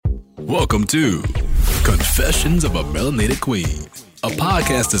Welcome to Confessions of a Melanated Queen, a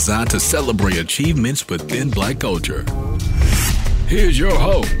podcast designed to celebrate achievements within Black culture. Here's your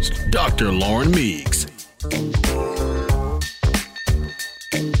host, Dr. Lauren Meeks.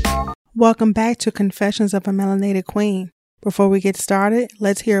 Welcome back to Confessions of a Melanated Queen. Before we get started,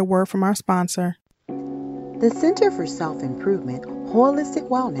 let's hear a word from our sponsor. The Center for Self-Improvement, Holistic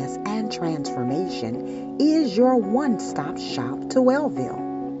Wellness, and Transformation is your one-stop shop to Wellville.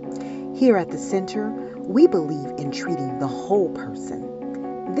 Here at the center, we believe in treating the whole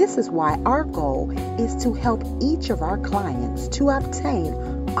person. This is why our goal is to help each of our clients to obtain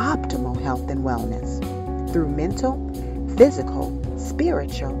optimal health and wellness through mental, physical,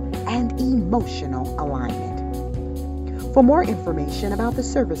 spiritual, and emotional alignment. For more information about the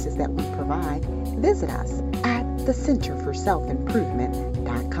services that we provide, visit us at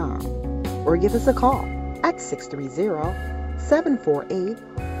thecenterforselfimprovement.com or give us a call at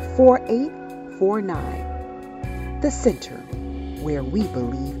 630-748-4849. The Center, where we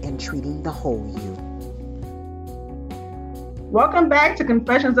believe in treating the whole you. Welcome back to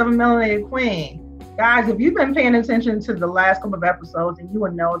Confessions of a Melanated Queen. Guys, if you've been paying attention to the last couple of episodes, then you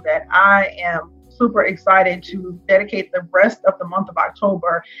will know that I am super excited to dedicate the rest of the month of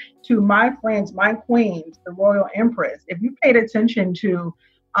October to my friends, my queens, the Royal Empress. If you paid attention to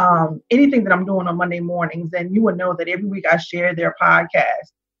anything that I'm doing on Monday mornings, then you would know that every week I share their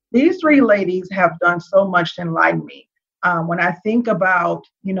podcast. These three ladies have done so much to enlighten me. When I think about,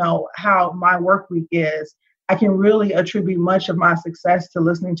 how my work week is, I can really attribute much of my success to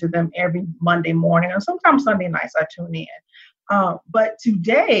listening to them every Monday morning, and sometimes Sunday nights I tune in. But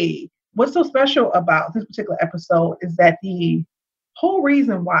today, what's so special about this particular episode is that the whole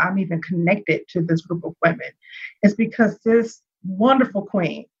reason why I'm even connected to this group of women is because this wonderful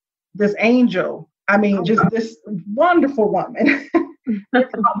queen, this angel, this wonderful woman,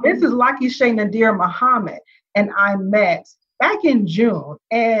 Mrs. Lakisha Nadir Muhammad, and I met back in June,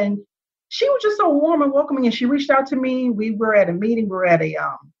 and she was just so warm and welcoming, and she reached out to me. We were at a meeting, we were at a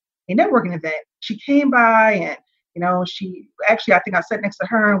networking event. She came by, and she actually, I think I sat next to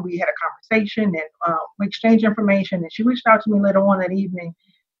her, and we had a conversation, and we exchanged information, and she reached out to me later on that evening,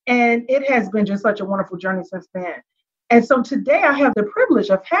 and it has been just such a wonderful journey since then. And so today I have the privilege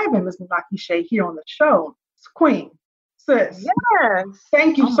of having Ms. Lakisha here on the show. Queen, sis. Yes.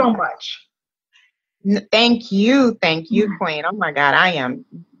 Thank you so much. Thank you, Queen. Oh my God,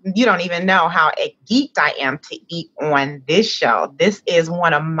 you don't even know how geeked I am to be on this show. This is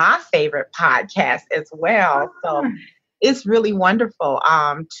one of my favorite podcasts as well. So it's really wonderful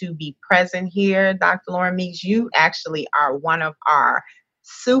to be present here. Dr. Lauren Meeks, you actually are one of our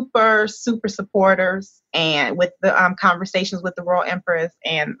super supporters, and with the conversations with the Royal Empress,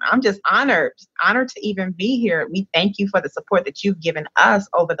 and I'm just honored to even be here. We thank you for the support that you've given us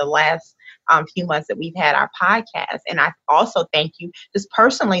over the last few months that we've had our podcast, and I also thank you just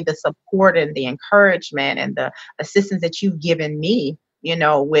personally, the support and the encouragement and the assistance that you've given me,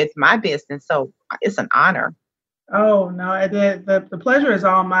 with my business. So it's an honor. Oh, no, the pleasure is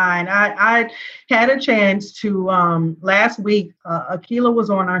all mine. I had a chance to, last week, Akila was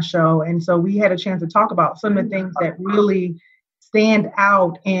on our show, and so we had a chance to talk about some of the things that really stand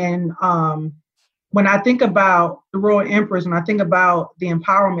out. And when I think about the Royal Empress, when I think about the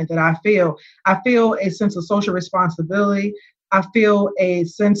empowerment that I feel a sense of social responsibility. I feel a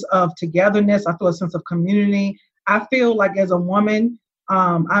sense of togetherness. I feel a sense of community. I feel like as a woman,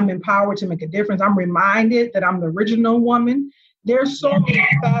 I'm empowered to make a difference. I'm reminded that I'm the original woman. There's so many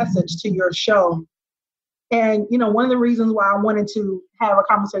facets to your show. And, one of the reasons why I wanted to have a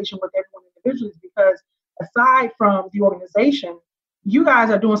conversation with everyone individually is because aside from the organization, you guys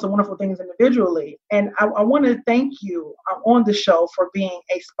are doing some wonderful things individually. And I want to thank you on the show for being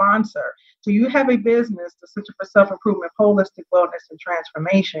a sponsor. So you have a business, the Center for Self-Improvement, Holistic Wellness, and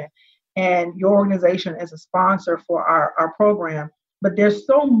Transformation. And your organization is a sponsor for our program. But there's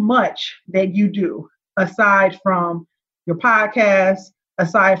so much that you do aside from your podcast,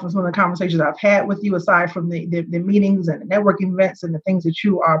 aside from some of the conversations I've had with you, aside from the meetings and the networking events and the things that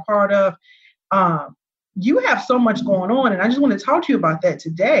you are a part of. You have so much going on, and I just want to talk to you about that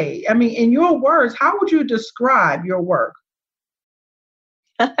today. In your words, how would you describe your work?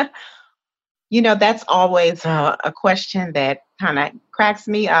 That's always a question that kind of cracks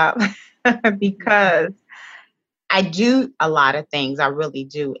me up because I do a lot of things. I really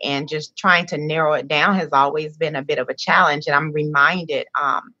do. And just trying to narrow it down has always been a bit of a challenge. And I'm reminded,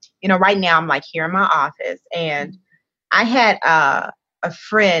 right now I'm like here in my office, and I had a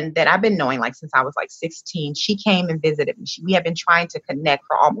friend that I've been knowing like since I was like 16. She came and visited me. We have been trying to connect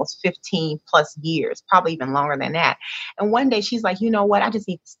for almost 15 plus years, probably even longer than that. And one day she's like, you know what? I just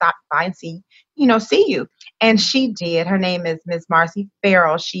need to stop by and see you. And she did. Her name is Ms. Marcy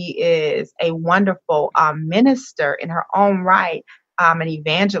Farrell. She is a wonderful minister in her own right, an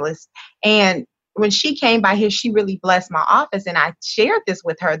evangelist. And when she came by here, she really blessed my office. And I shared this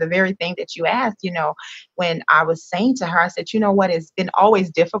with her, the very thing that you asked, when I was saying to her, I said, you know what, it's been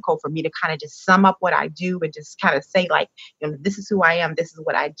always difficult for me to kind of just sum up what I do and just kind of say like, this is who I am. This is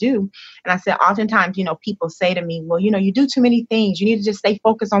what I do. And I said, oftentimes, people say to me, well, you do too many things. You need to just stay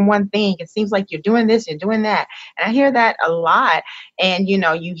focused on one thing. It seems like you're doing this and doing that. And I hear that a lot. And,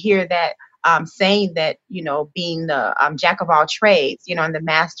 you hear that saying that, being the jack of all trades, and the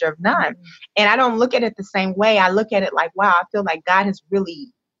master of none. And I don't look at it the same way. I look at it like, wow, I feel like God has really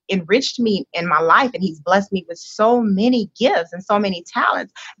enriched me in my life, and he's blessed me with so many gifts and so many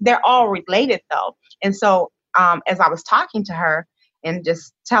talents. They're all related though. And so as I was talking to her and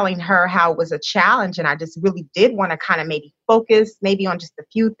just telling her how it was a challenge, and I just really did want to kind of maybe focus maybe on just a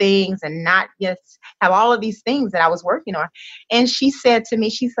few things and not just have all of these things that I was working on. And she said to me,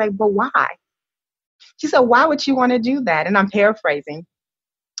 she's like, but why? She said, why would you want to do that? And I'm paraphrasing.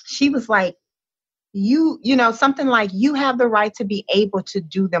 She was like, something like, you have the right to be able to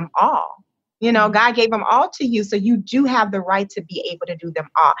do them all. God gave them all to you. So you do have the right to be able to do them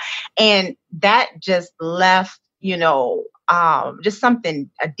all. And that just left, just something,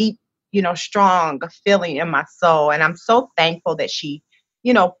 a deep, strong feeling in my soul. And I'm so thankful that she,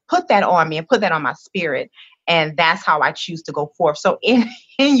 put that on me and put that on my spirit. And that's how I choose to go forth. So in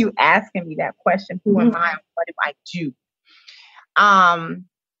you asking me that question, who am I? What do I do?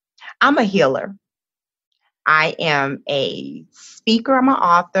 I'm a healer. I am a speaker. I'm an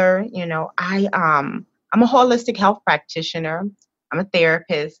author. I'm a holistic health practitioner. I'm a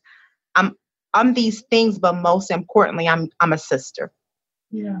therapist. I'm these things, but most importantly, I'm a sister.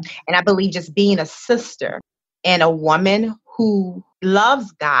 Yeah. And I believe just being a sister and a woman who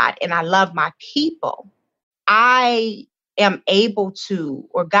loves God and I love my people, I am able to,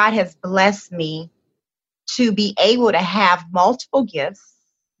 or God has blessed me to be able to have multiple gifts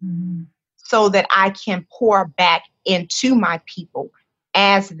so that I can pour back into my people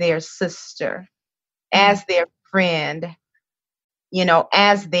as their sister, as their friend,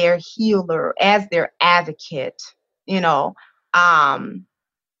 as their healer, as their advocate,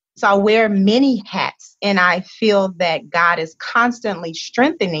 So I wear many hats, and I feel that God is constantly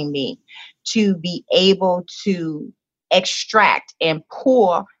strengthening me to be able to extract and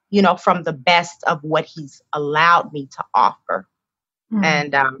pour, from the best of what he's allowed me to offer.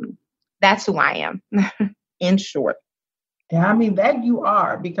 And that's who I am in short. Yeah, I mean, that you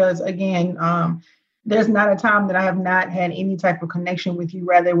are, because again, there's not a time that I have not had any type of connection with you,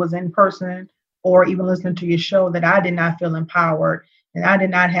 whether it was in person or even listening to your show, that I did not feel empowered and I did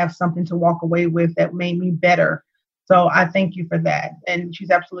not have something to walk away with that made me better. So I thank you for that. And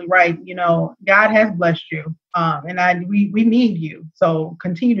she's absolutely right. God has blessed you, and we need you. So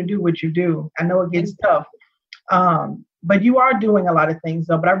continue to do what you do. I know it gets tough, but you are doing a lot of things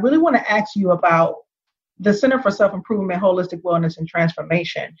though. But I really want to ask you about the Center for Self-Improvement, Holistic Wellness and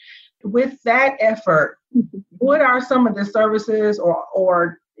Transformation. With that effort, what are some of the services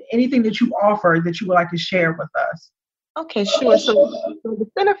or anything that you offer that you would like to share with us? Okay, sure. So the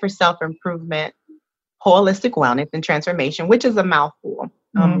Center for Self-Improvement, Holistic Wellness and Transformation, which is a mouthful,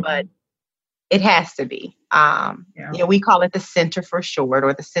 but it has to be. We call it the Center for short,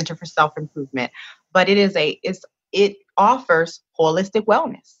 or the Center for Self-Improvement, but it offers holistic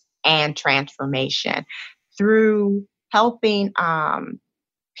wellness and transformation through helping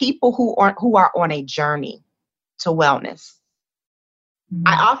people who are on a journey to wellness.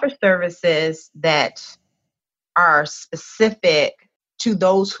 I offer services that are specific to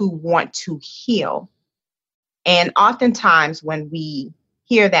those who want to heal. And oftentimes when we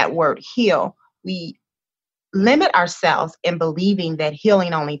hear that word heal, we limit ourselves in believing that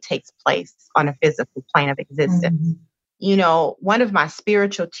healing only takes place on a physical plane of existence. One of my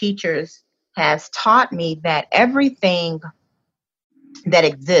spiritual teachers has taught me that everything that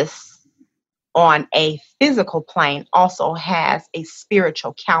exists on a physical plane also has a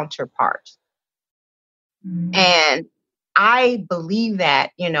spiritual counterpart. And I believe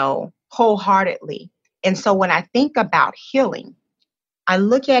that, wholeheartedly. And so when I think about healing, I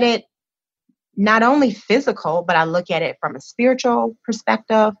look at it not only physical, but I look at it from a spiritual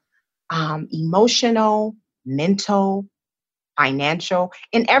perspective, emotional, mental, financial,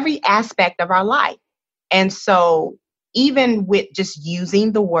 in every aspect of our life. And so even with just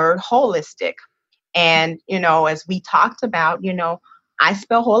using the word holistic, and, as we talked about, I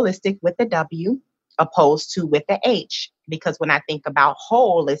spell holistic with a W opposed to with the H, because when I think about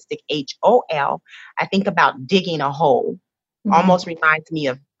holistic, HOL, I think about digging a hole. Almost reminds me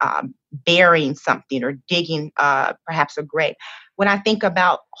of burying something or digging perhaps a grave. When I think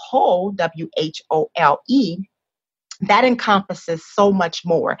about whole, WHOLE, that encompasses so much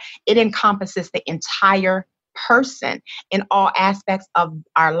more. It encompasses the entire person in all aspects of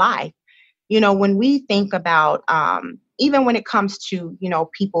our life. When we think about, even when it comes to,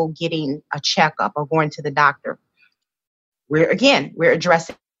 people getting a checkup or going to the doctor, we're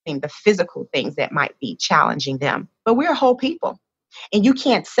addressing the physical things that might be challenging them, but we're whole people. And you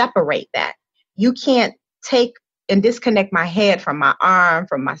can't separate that. You can't take and disconnect my head from my arm,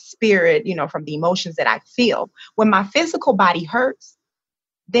 from my spirit, from the emotions that I feel. When my physical body hurts,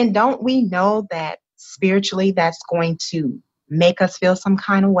 then don't we know that spiritually that's going to make us feel some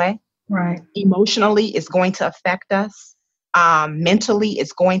kind of way? Right. Emotionally, it's going to affect us. Mentally,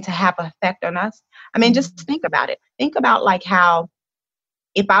 it's going to have an effect on us. I mean, just think about it. Think about like how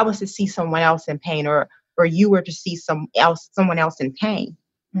if I was to see someone else in pain or you were to see someone else in pain,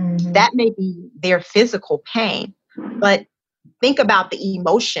 that may be their physical pain. But think about the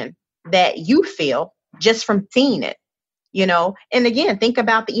emotion that you feel just from seeing it, And again, think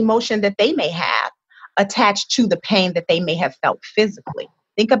about the emotion that they may have attached to the pain that they may have felt physically.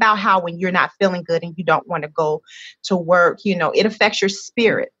 Think about how when you're not feeling good and you don't want to go to work, it affects your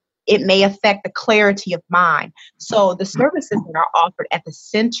spirit. It may affect the clarity of mind. So the services that are offered at the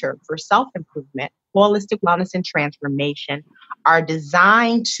Center for Self-Improvement, Holistic Wellness and Transformation are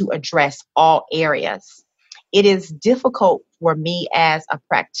designed to address all areas. It is difficult for me as a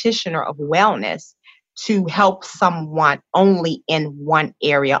practitioner of wellness to help someone only in one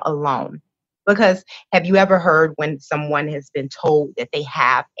area alone. Because have you ever heard when someone has been told that they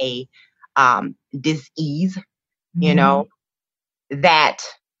have a disease, that,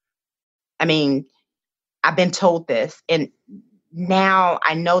 I mean, I've been told this, and now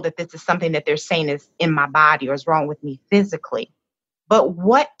I know that this is something that they're saying is in my body or is wrong with me physically. But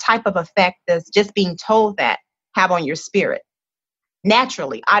what type of effect does just being told that have on your spirit?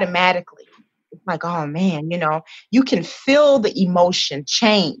 Naturally, automatically. It's like, oh man, you can feel the emotion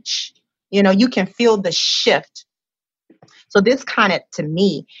change. You can feel the shift. So this kind of, to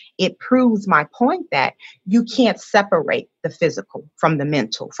me, it proves my point that you can't separate the physical from the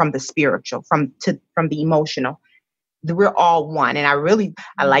mental, from the spiritual, from the emotional. We're all one. And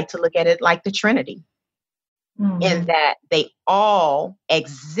I like to look at it like the Trinity, in that they all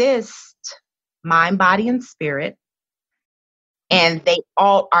exist, mind, body, and spirit, and they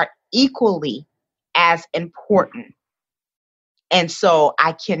all are equally as important. And so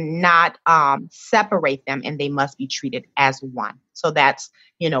I cannot separate them, and they must be treated as one. So that's,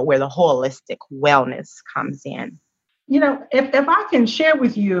 where the holistic wellness comes in. If I can share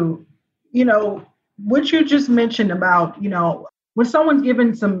with you, what you just mentioned about, when someone's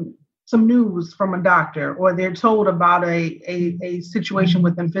given some news from a doctor, or they're told about a situation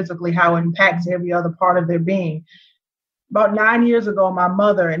with them physically, how it impacts every other part of their being. About 9 years ago, my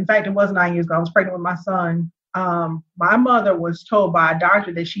mother, in fact, it was 9 years ago, I was pregnant with my son. My mother was told by a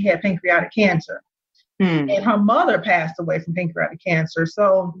doctor that she had pancreatic cancer, and her mother passed away from pancreatic cancer.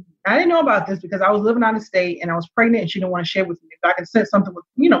 So I didn't know about this because I was living out of state and I was pregnant, and she didn't want to share with me. I could sense something was,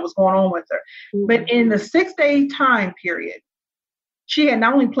 what's going on with her. But in the 6-day time period, she had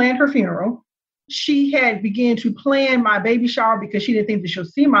not only planned her funeral, she had begun to plan my baby shower because she didn't think that she'll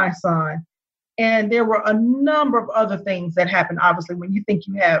see my son. And there were a number of other things that happened, obviously, when you think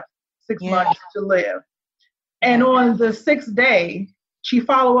you have 6 months to live. And on the 6th day, she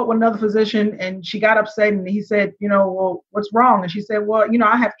followed up with another physician, and she got upset, and he said, well, what's wrong? And she said, well,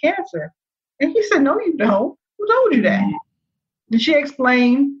 I have cancer. And he said, no, you don't. Who told you that? And she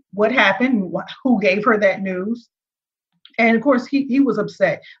explained what happened, who gave her that news. And of course, he was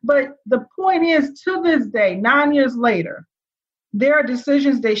upset. But the point is, to this day, 9 years later, there are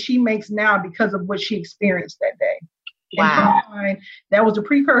decisions that she makes now because of what she experienced that day. Wow. And that was a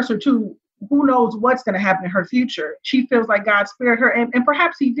precursor to who knows what's going to happen in her future. She feels like God spared her, and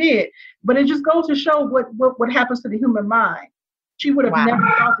perhaps he did. But it just goes to show what happens to the human mind. She would have never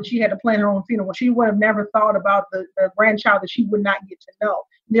thought that she had to plan her own funeral. She would have never thought about the grandchild that she would not get to know.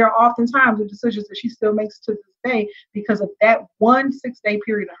 There are oftentimes the decisions that she still makes to this day because of that 1 6-day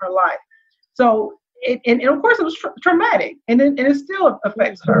period in her life. So, and of course, it was traumatic, and it still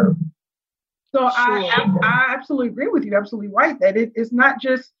affects her. So sure. I absolutely agree with you. Absolutely right that it's not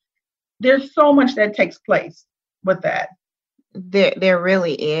just, there's so much that takes place with that. There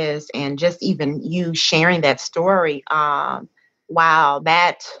really is. And just even you sharing that story, wow,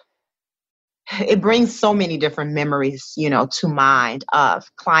 that it brings so many different memories, to mind of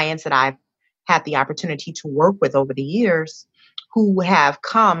clients that I've had the opportunity to work with over the years who have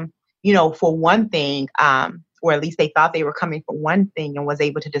come, for one thing, or at least they thought they were coming for one thing and was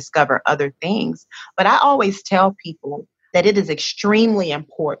able to discover other things. But I always tell people that it is extremely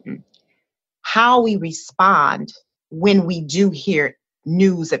important how we respond when we do hear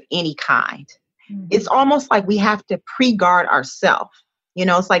news of any kind. Mm-hmm. It's almost like we have to pre-guard ourselves.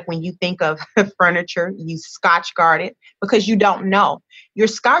 It's like when you think of furniture, you Scotch guard it because you don't know. You're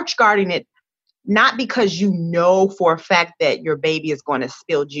Scotch guarding it not because you know for a fact that your baby is going to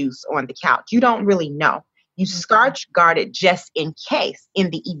spill juice on the couch. You don't really know. You Scotch guard it just in case, in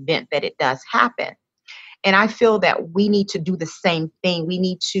the event that it does happen. And I feel that we need to do the same thing. We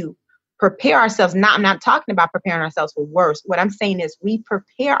need to prepare ourselves. I'm not talking about preparing ourselves for worse. What I'm saying is we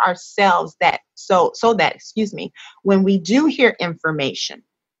prepare ourselves so that, when we do hear information,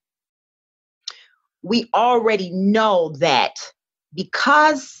 we already know that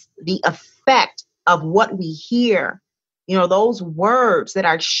because the effect of what we hear, those words that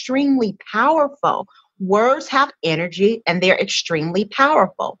are extremely powerful, words have energy and they're extremely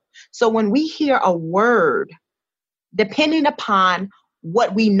powerful. So when we hear a word, depending upon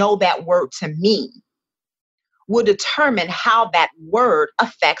what we know that word to mean, will determine how that word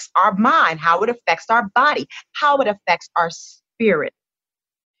affects our mind, how it affects our body, how it affects our spirit.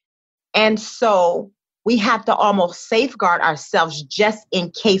 And so we have to almost safeguard ourselves just in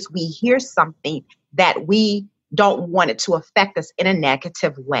case we hear something that we don't want it to affect us in a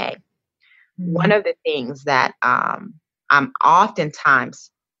negative way. Mm-hmm. One of the things that I'm oftentimes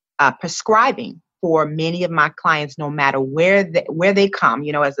prescribing for many of my clients, no matter where they come,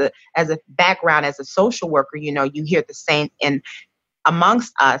 as a background, as a social worker, you hear the same in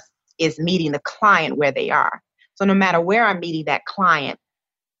amongst us is meeting the client where they are. So no matter where I'm meeting that client,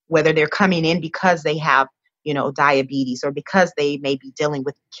 whether they're coming in because they have, diabetes, or because they may be dealing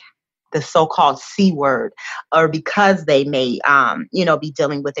with the so-called C word, or because they may, be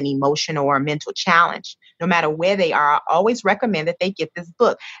dealing with an emotional or mental challenge, no matter where they are, I always recommend that they get this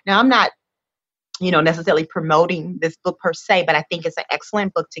book. Now, I'm not necessarily promoting this book per se, but I think it's an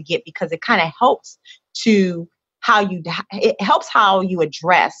excellent book to get because it kind of helps how you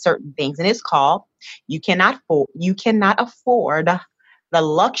address certain things. And it's called You Cannot Afford the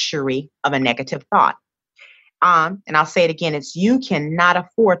Luxury of a Negative Thought. And I'll say it again, it's You Cannot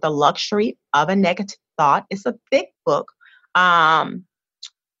Afford the Luxury of a Negative Thought. It's a thick book,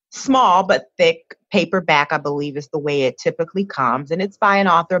 small but thick, paperback, I believe is the way it typically comes. And it's by an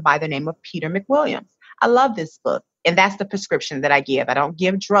author by the name of Peter McWilliams. I love this book. And that's the prescription that I give. I don't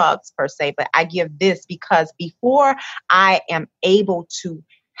give drugs per se, but I give this because before I am able to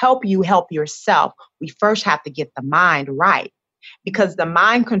help you help yourself, we first have to get the mind right, because the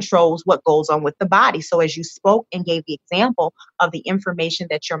mind controls what goes on with the body. So as you spoke and gave the example of the information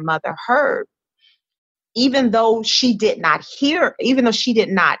that your mother heard, even though she did not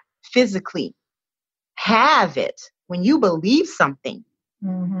physically have it, when you believe something,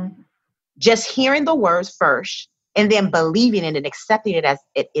 mm-hmm. just hearing the words first and then believing it and accepting it as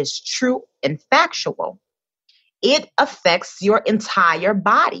it is true and factual, it affects your entire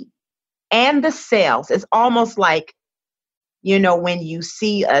body and the cells. It's almost like, when you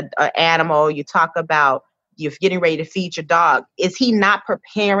see an animal, you talk about you're getting ready to feed your dog. Is he not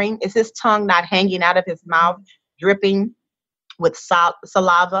preparing? Is his tongue not hanging out of his mouth, dripping with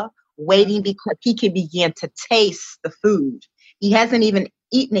saliva, waiting because he can begin to taste the food? He hasn't even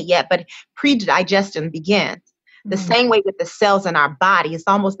eaten it yet, but pre-digestion begins. The same way with the cells in our body, it's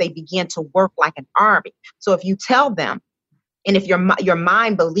almost they begin to work like an army. So if you tell them, and if your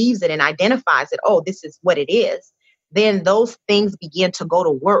mind believes it and identifies it, oh, this is what it is, then those things begin to go to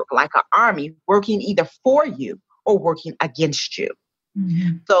work like an army, working either for you or working against you.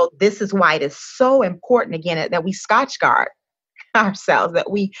 Mm-hmm. So this is why it is so important, again, that we Scotch guard ourselves, that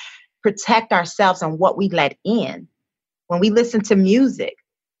we protect ourselves and what we let in. When we listen to music,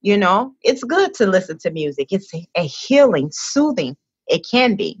 it's good to listen to music. It's a healing, soothing. It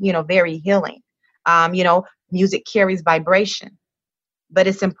can be, very healing. Music carries vibration. But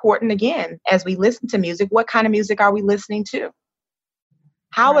it's important, again, as we listen to music, what kind of music are we listening to?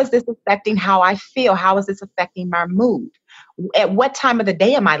 How is this affecting how I feel? How is this affecting my mood? At what time of the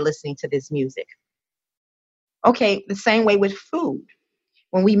day am I listening to this music? Okay, the same way with food.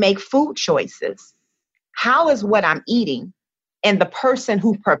 When we make food choices, how is what I'm eating and the person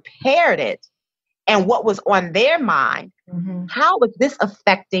who prepared it and what was on their mind, how is this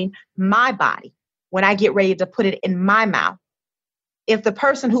affecting my body when I get ready to put it in my mouth? If the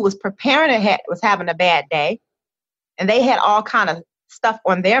person who was preparing it was having a bad day and they had all kind of stuff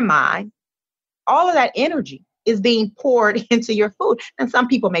on their mind, all of that energy is being poured into your food. And some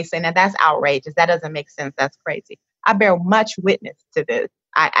people may say, now that's outrageous. That doesn't make sense. That's crazy. I bear much witness to this.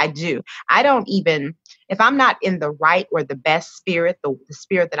 I do. I don't even, if I'm not in the right or the best spirit, the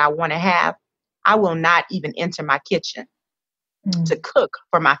spirit that I want to have, I will not even enter my kitchen to cook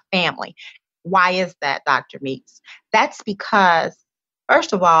for my family. Why is that, Dr. Meeks? That's because,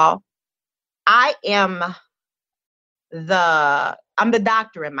 first of all, I'm the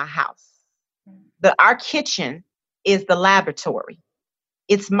doctor in my house. Our kitchen is the laboratory.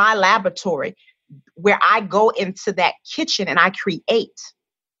 It's my laboratory where I go into that kitchen and I create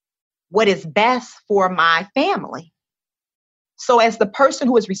what is best for my family. So as the person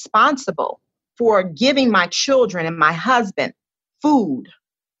who is responsible for giving my children and my husband food,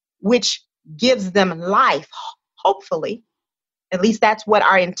 which gives them life, hopefully, at least that's what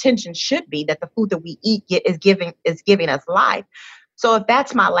our intention should be, that the food that we eat is giving us life. So if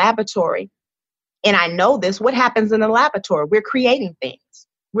that's my laboratory, and I know this, what happens in the laboratory? We're creating things.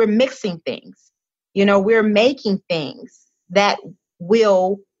 We're mixing things. We're making things that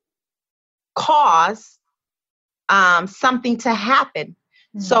will cause something to happen.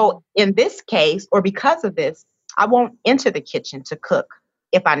 So in this case, or because of this, I won't enter the kitchen to cook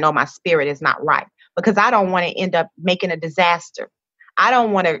if I know my spirit is not right, because I don't want to end up making a disaster. I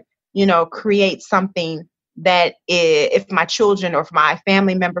don't want to, create something that if my children or if my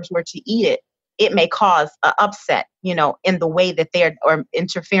family members were to eat it, it may cause an upset, in the way that they're or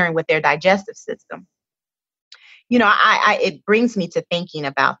interfering with their digestive system. It brings me to thinking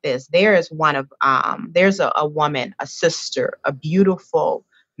about this. There's a woman, a sister, a beautiful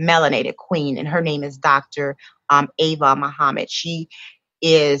melanated queen, and her name is Dr. Ava Muhammad. She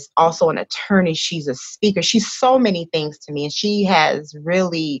is also an attorney. She's a speaker. She's so many things to me, and she has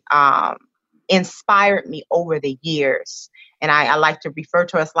really inspired me over the years. And I like to refer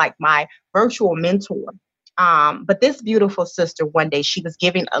to her as like my virtual mentor. But this beautiful sister, one day she was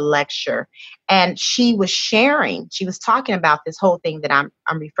giving a lecture, and she was talking about this whole thing that I'm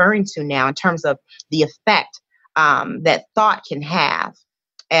referring to now in terms of the effect that thought can have,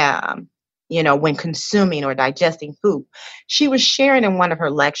 when consuming or digesting food. She was sharing in one of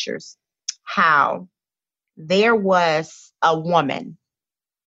her lectures how there was a woman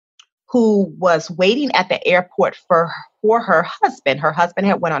who was waiting at the airport for her husband. Her husband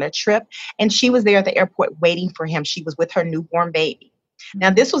had went on a trip, and she was there at the airport waiting for him. She was with her newborn baby. Now,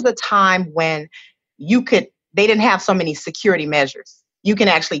 this was a time when they didn't have so many security measures. You can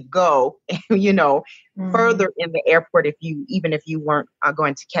actually go, further in the airport even if you weren't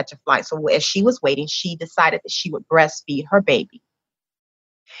going to catch a flight. So as she was waiting, she decided that she would breastfeed her baby.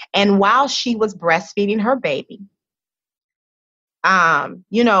 And while she was breastfeeding her baby,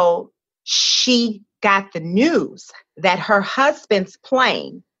 she got the news that her husband's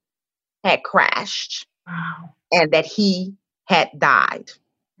plane had crashed. Wow. And that he had died.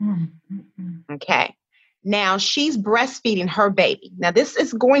 Mm-hmm. Okay. Now she's breastfeeding her baby. Now this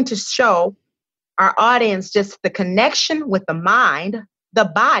is going to show our audience just the connection with the mind, the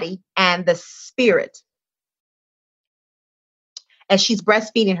body, and the spirit. As she's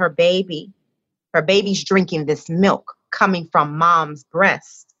breastfeeding her baby's drinking this milk coming from mom's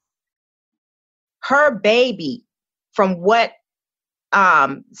breast. Her baby, from what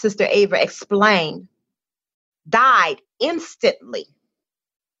Sister Ava explained, died instantly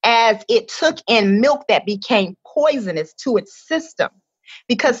as it took in milk that became poisonous to its system.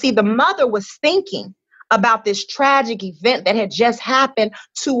 Because, see, the mother was thinking about this tragic event that had just happened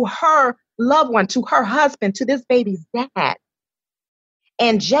to her loved one, to her husband, to this baby's dad.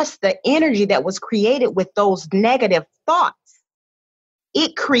 And just the energy that was created with those negative thoughts,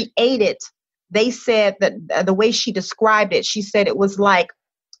 it created, they said that the way she described it, she said it was like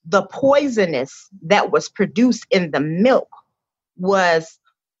the poisonous that was produced in the milk was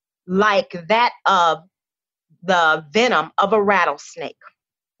like that of the venom of a rattlesnake,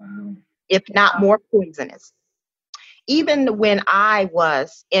 if not more poisonous. Even when I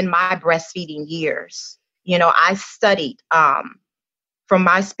was in my breastfeeding years, I studied from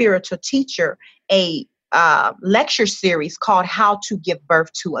my spiritual teacher a lecture series called How to Give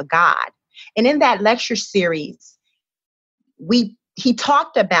Birth to a God. And in that lecture series, he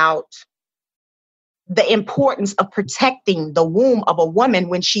talked about the importance of protecting the womb of a woman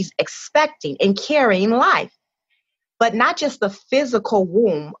when she's expecting and carrying life. But not just the physical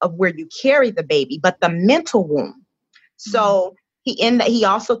womb of where you carry the baby, but the mental womb. So he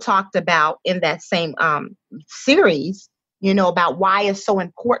also talked about in that same series, about why it's so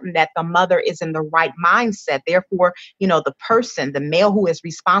important that the mother is in the right mindset. Therefore, the person, the male who is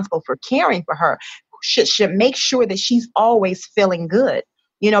responsible for caring for her should make sure that she's always feeling good.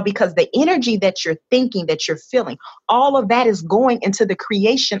 because the energy that you're thinking, that you're feeling, all of that is going into the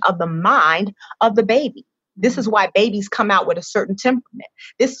creation of the mind of the baby. This is why babies come out with a certain temperament.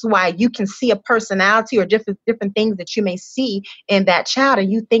 This is why you can see a personality or different things that you may see in that child,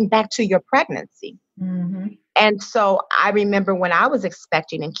 and you think back to your pregnancy. Mm-hmm. And so I remember when I was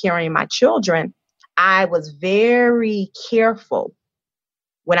expecting and carrying my children, I was very careful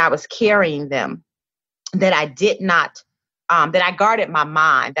when I was carrying them that I did not, that I guarded my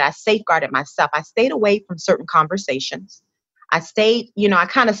mind, that I safeguarded myself. I stayed away from certain conversations. I stayed, I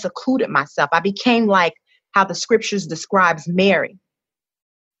kind of secluded myself. I became like how the scriptures describes Mary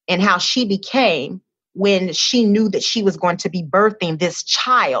and how she became when she knew that she was going to be birthing this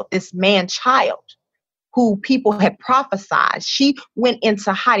child, this man-child who people had prophesied. She went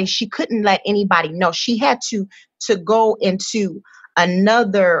into hiding. She couldn't let anybody know. She had to go into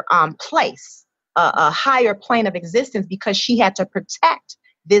another place, a higher plane of existence, because she had to protect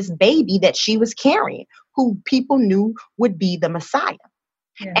this baby that she was carrying, who people knew would be the Messiah.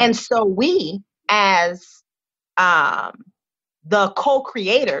 Yeah. And so we, as the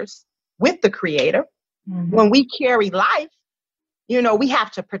co-creators with the Creator, when we carry life, we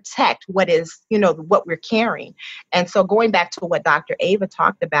have to protect what is, what we're carrying. And so going back to what Dr. Ava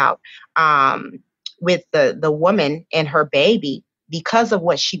talked about with the woman and her baby, because of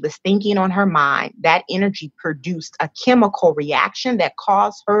what she was thinking on her mind, that energy produced a chemical reaction that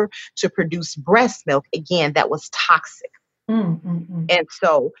caused her to produce breast milk, again, that was toxic. Mm-hmm. And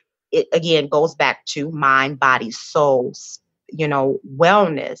so it, again, goes back to mind, body, soul,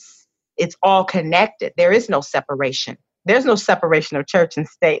 wellness. It's all connected. There is no separation. There's no separation of church and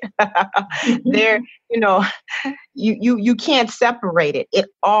state. There, you can't separate it. It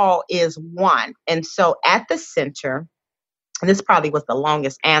all is one. And so at the center, and this probably was the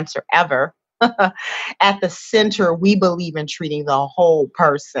longest answer ever, at the center, we believe in treating the whole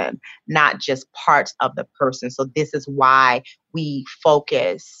person, not just parts of the person. So this is why we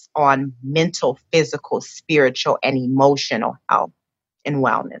focus on mental, physical, spiritual, and emotional health and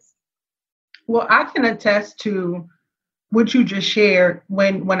wellness. Well, I can attest to what you just shared.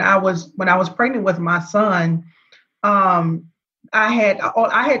 When I was pregnant with my son, I had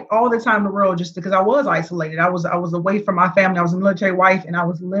all the time in the world, just because I was isolated. I was away from my family. I was a military wife, and I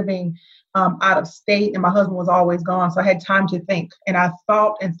was living out of state, and my husband was always gone. So I had time to think, and I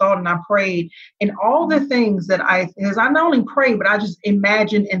thought, and I prayed, and all the things that I not only prayed, but I just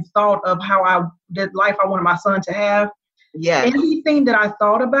imagined and thought of how the life I wanted my son to have. Yeah. Anything that I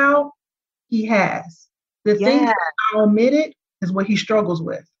thought about, he has. The things that I omitted is what he struggles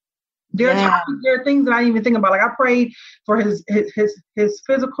with. There are things that I didn't even think about. Like, I prayed for his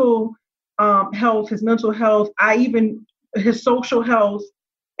physical health, his mental health. His social health.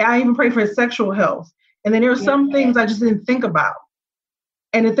 I even prayed for his sexual health. And then there are some things I just didn't think about.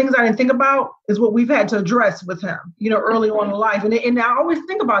 And the things I didn't think about is what we've had to address with him, early on in life. And I always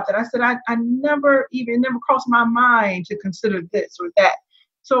think about that. I said, I never crossed my mind to consider this or that.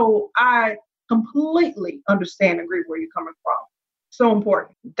 So I completely understand and agree where you're coming from. So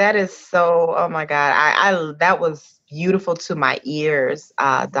important. That is so, oh my God. I that was beautiful to my ears,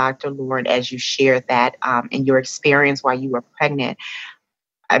 Dr. Lauren, as you shared that in your experience while you were pregnant.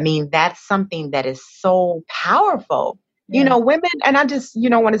 I mean, that's something that is so powerful. Yeah. Women, and I just,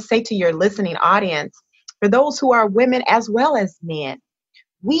 want to say to your listening audience, for those who are women as well as men,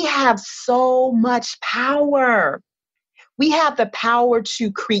 we have so much power. We have the power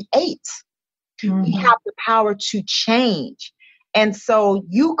to create. Mm-hmm. We have the power to change. And so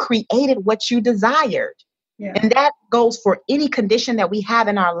you created what you desired. Yeah. And that goes for any condition that we have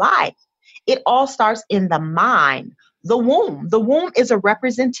in our life. It all starts in the mind, the womb. The womb is a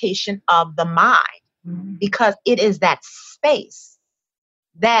representation of the mind, because it is that space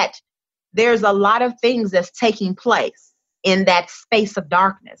that there's a lot of things that's taking place in that space of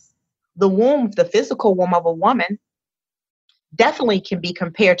darkness. The womb, the physical womb of a woman, definitely can be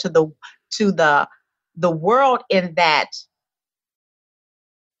compared to the world, in that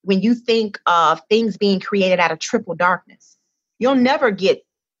when you think of things being created out of triple darkness, you'll never get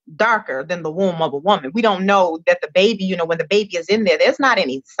darker than the womb of a woman. We don't know that the baby, when the baby is in there, there's not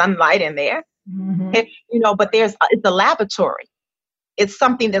any sunlight in there, but it's a laboratory. It's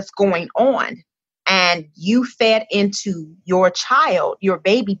something that's going on. And you fed into your child, your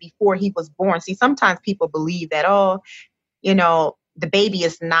baby, before he was born. See, sometimes people believe that, the baby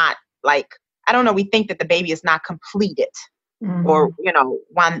is not we think that the baby is not completed. Or,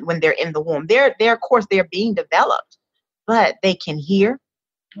 when they're in the womb, they're of course, they're being developed, but they can hear.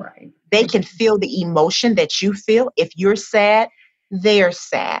 Right. They can feel the emotion that you feel. If you're sad, they're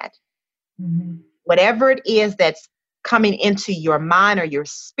sad. Mm-hmm. Whatever it is that's coming into your mind or your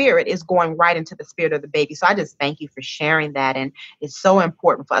spirit is going right into the spirit of the baby. So I just thank you for sharing that. And it's so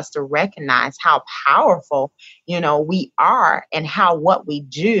important for us to recognize how powerful, we are, and how what we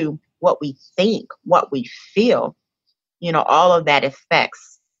do, what we think, what we feel, all of that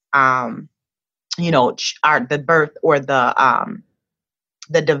affects, the birth or the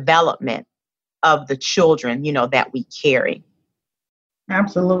development of the children, that we carry.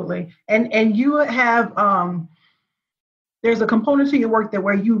 Absolutely. And you have, there's a component to your work that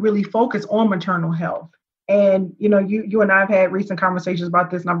where you really focus on maternal health. And, you and I have had recent conversations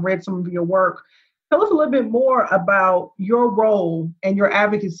about this, and I've read some of your work. Tell us a little bit more about your role and your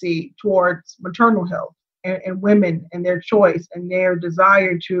advocacy towards maternal health and women and their choice and their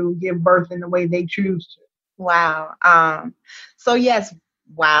desire to give birth in the way they choose to. Wow. So yes,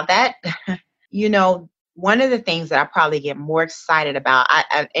 wow. That, one of the things that I probably get more excited about,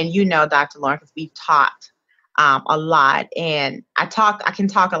 and Dr. Lauren, because we've talked a lot, and I can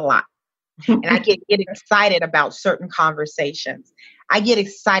talk a lot, and I get excited about certain conversations. I get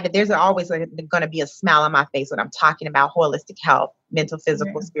excited. There's always going to be a smile on my face when I'm talking about holistic health, mental,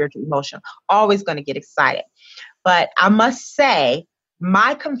 physical, spiritual, emotional. Always going to get excited. But I must say,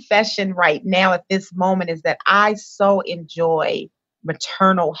 my confession right now at this moment is that I so enjoy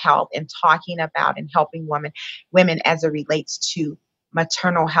maternal health and talking about and helping women as it relates to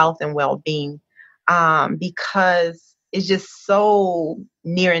maternal health and well-being, because it's just so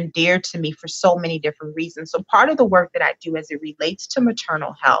near and dear to me for so many different reasons. So part of the work that I do as it relates to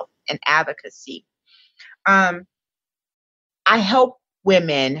maternal health and advocacy, I help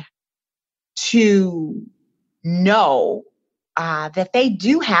women to know that they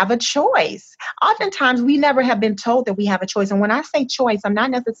do have a choice. Oftentimes, we never have been told that we have a choice. And when I say choice, I'm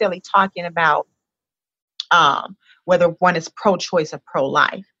not necessarily talking about whether one is pro-choice or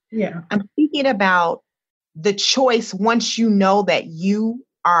pro-life. Yeah. I'm thinking about the choice once you know that you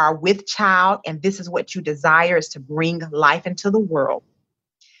are with child and this is what you desire, is to bring life into the world,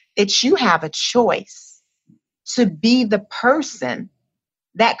 that you have a choice to be the person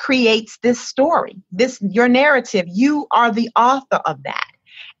that creates this story, your narrative. You are the author of that,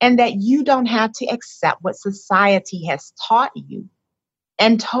 and that you don't have to accept what society has taught you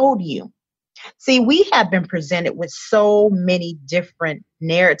and told you. See, we have been presented with so many different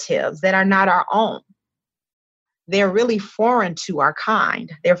narratives that are not our own. They're really foreign to our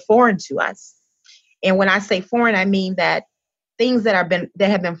kind. They're foreign to us. And when I say foreign, I mean that things that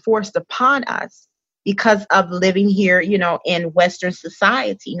have been forced upon us because of living here, in Western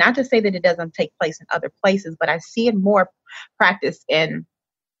society. Not to say that it doesn't take place in other places, but I see it more practiced in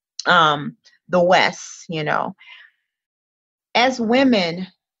the West, As women,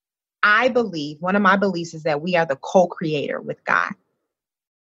 I believe, one of my beliefs is that we are the co-creator with God.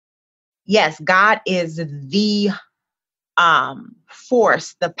 Yes, God is the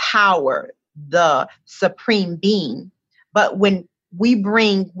force, the power, the supreme being. But when we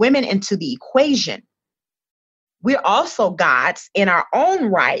bring women into the equation, we're also gods in our own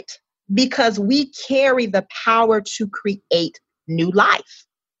right, because we carry the power to create new life.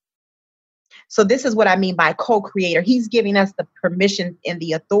 So this is what I mean by co-creator. He's giving us the permission and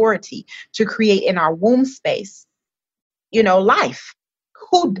the authority to create in our womb space, life.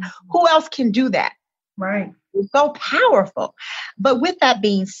 Who else can do that? Right. It's so powerful. But with that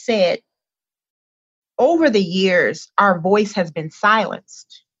being said, over the years, our voice has been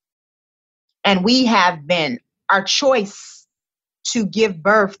silenced. And our choice to give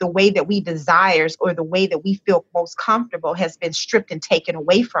birth the way that we desire or the way that we feel most comfortable has been stripped and taken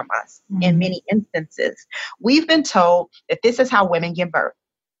away from us. In many instances. We've been told that this is how women give birth.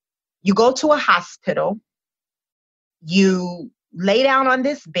 You go to a hospital, you lay down on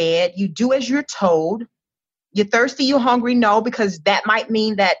this bed, you do as you're told. You're thirsty, you're hungry, no, because that might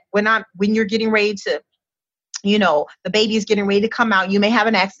mean that when you're getting ready to, the baby is getting ready to come out, you may have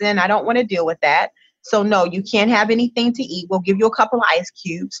an accident. I don't want to deal with that. So no, you can't have anything to eat. We'll give you a couple of ice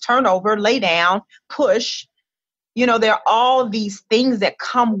cubes, turn over, lay down, push. There are all these things that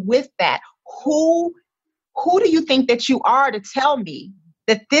come with that. Who do you think that you are to tell me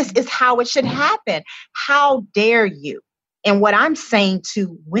that this is how it should happen? How dare you? And what I'm saying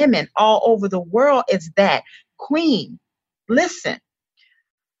to women all over the world is that, Queen, listen,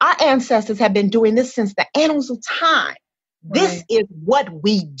 our ancestors have been doing this since the annals of time. Right. This is what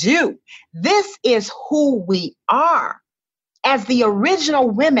we do. This is who we are. As the original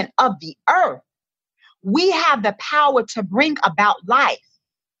women of the earth, we have the power to bring about life,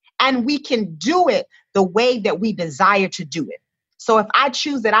 and we can do it the way that we desire to do it. So if I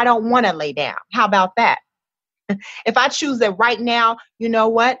choose that I don't want to lay down, how about that? If I choose that right now, you know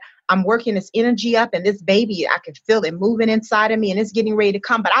what? I'm working this energy up, and this baby, I can feel it moving inside of me, and it's getting ready to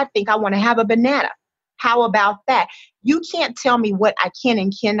come. But I think I want to have a banana. How about that? You can't tell me what I can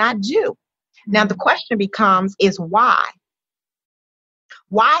and cannot do. Now, the question becomes is why?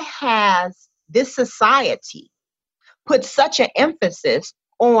 Why has this society put such an emphasis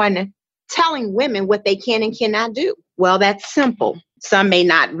on telling women what they can and cannot do? Well, that's simple. Some may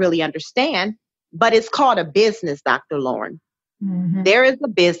not really understand, but it's called a business, Dr. Lauren. Mm-hmm. There is a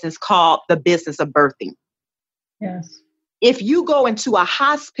business called the business of birthing. Yes. If you go into a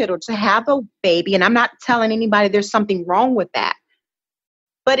hospital to have a baby, and I'm not telling anybody there's something wrong with that,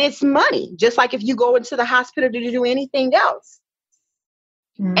 but it's money, just like if you go into the hospital to do anything else.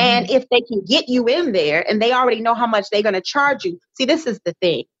 Mm-hmm. And if they can get you in there and they already know how much they're going to charge you. See, this is the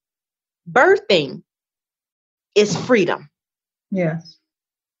thing. Birthing is freedom. Yes.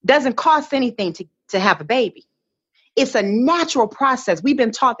 Doesn't cost anything to have a baby. It's a natural process. We've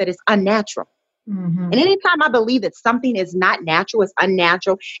been taught that it's unnatural. Mm-hmm. And anytime I believe that something is not natural, it's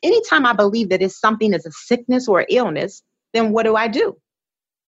unnatural. Anytime I believe that it's something is a sickness or illness, then what do?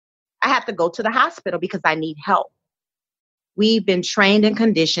 I have to go to the hospital because I need help. We've been trained and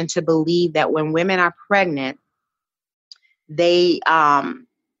conditioned to believe that when women are pregnant, they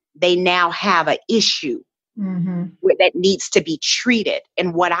now have an issue that needs to be treated.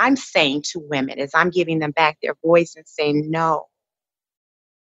 And what I'm saying to women is I'm giving them back their voice and saying, no.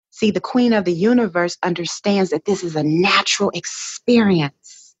 See, the Queen of the Universe understands that this is a natural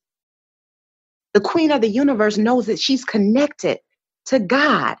experience. The Queen of the Universe knows that she's connected to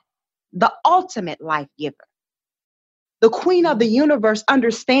God, the ultimate life giver. The Queen of the Universe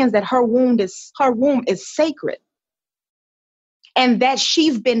understands that her womb is sacred and that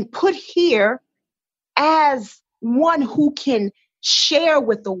she's been put here as one who can share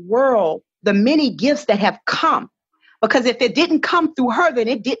with the world the many gifts that have come. Because if it didn't come through her, then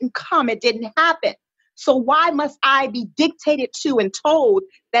it didn't happen. So why must I be dictated to and told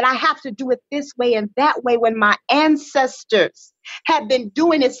that I have to do it this way and that way when my ancestors have been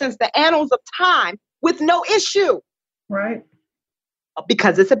doing it since the annals of time with no issue? Right.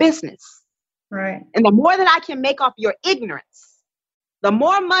 Because it's a business. Right. And the more that I can make off your ignorance, the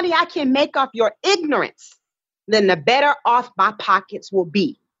more money I can make off your ignorance, then the better off my pockets will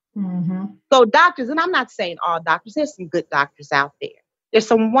be. Mm-hmm. So doctors, and I'm not saying all doctors, there's some good doctors out there. There's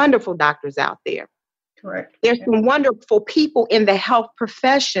some wonderful doctors out there. Correct. There's some wonderful people in the health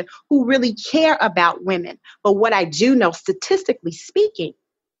profession who really care about women. But what I do know, statistically speaking,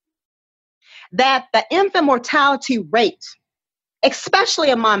 that the infant mortality rate, especially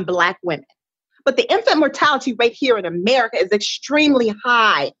among Black women, but the infant mortality rate here in America is extremely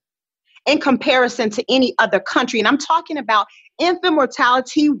high in comparison to any other country. And I'm talking about infant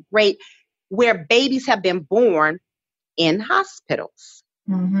mortality rate where babies have been born in hospitals.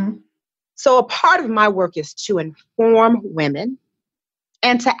 Mm-hmm. So a part of my work is to inform women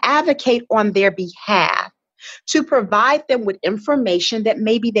and to advocate on their behalf, to provide them with information that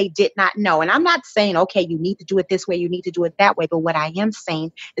maybe they did not know. And I'm not saying, okay, you need to do it this way, you need to do it that way. But what I am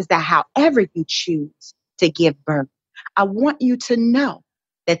saying is that however you choose to give birth, I want you to know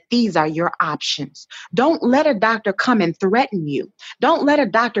that these are your options. Don't let a doctor come and threaten you. Don't let a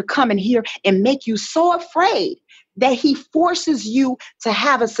doctor come in here and make you so afraid that he forces you to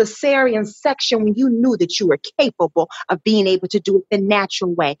have a cesarean section when you knew that you were capable of being able to do it the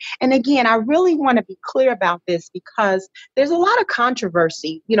natural way. And again, I really want to be clear about this because there's a lot of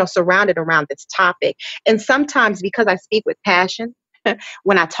controversy, surrounded around this topic. And sometimes because I speak with passion,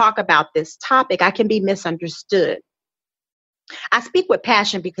 when I talk about this topic, I can be misunderstood. I speak with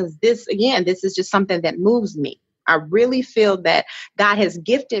passion because this is just something that moves me. I really feel that God has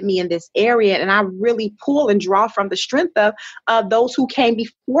gifted me in this area, and I really pull and draw from the strength of those who came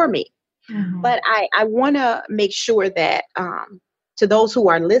before me. Mm-hmm. But I want to make sure that to those who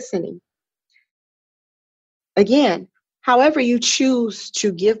are listening, again, however you choose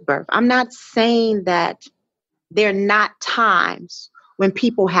to give birth, I'm not saying that there are not times when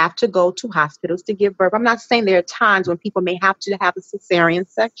people have to go to hospitals to give birth. I'm not saying there are times when people may have to have a cesarean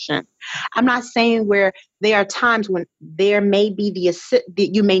section. I'm not saying where there are times when there may be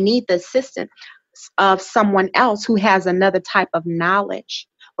you may need the assistance of someone else who has another type of knowledge.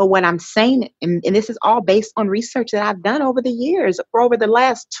 But what I'm saying, and this is all based on research that I've done over the years, for over the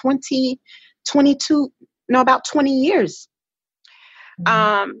last 20 years.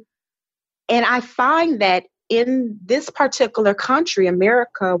 Mm-hmm. And I find that in this particular country,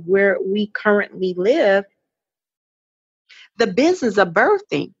 America, where we currently live, the business of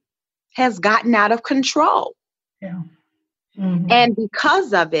birthing has gotten out of control. Yeah. Mm-hmm. And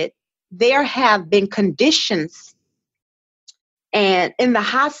because of it, there have been conditions and in the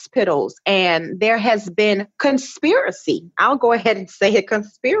hospitals, and there has been conspiracy. I'll go ahead and say a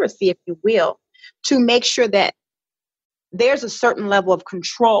conspiracy, if you will, to make sure that there's a certain level of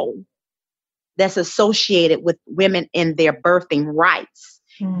control that's associated with women in their birthing rights,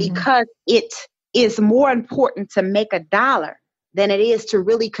 because it is more important to make a dollar than it is to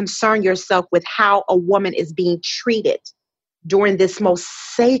really concern yourself with how a woman is being treated during this most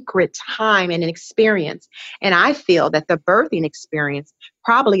sacred time and experience. And I feel that the birthing experience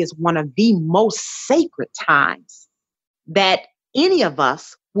probably is one of the most sacred times that any of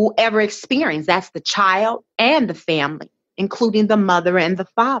us will ever experience. That's the child and the family, including the mother and the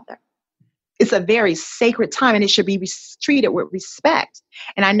father. It's a very sacred time, and it should be treated with respect.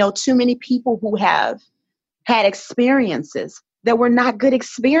 And I know too many people who have had experiences that were not good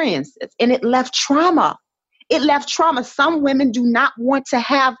experiences, and it left trauma. It left trauma. Some women do not want to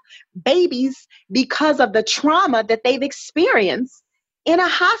have babies because of the trauma that they've experienced in a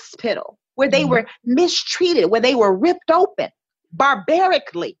hospital where they were mistreated, where they were ripped open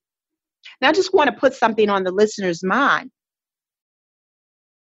barbarically. Now, I just want to put something on the listener's mind.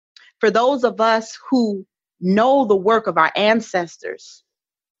 For those of us who know the work of our ancestors,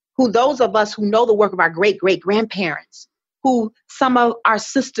 those of us who know the work of our great-great-grandparents, who some of our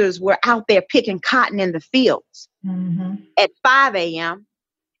sisters were out there picking cotton in the fields at 5 a.m.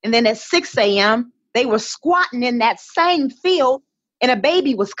 And then at 6 a.m., they were squatting in that same field and a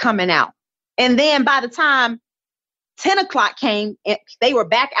baby was coming out. And then by the time 10 o'clock came, they were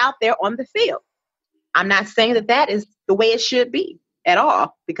back out there on the field. I'm not saying that that is the way it should be at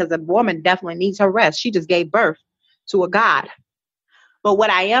all, because a woman definitely needs her rest. She just gave birth to a God. But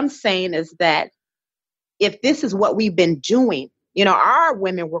what I am saying is that if this is what we've been doing, our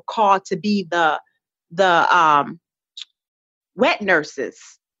women were called to be the wet nurses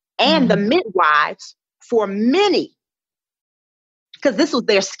and the midwives for many, because this was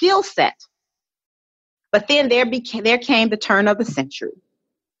their skill set. But then there came the turn of the century,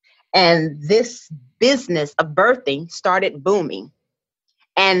 and this business of birthing started booming.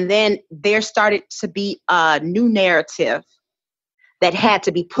 And then there started to be a new narrative that had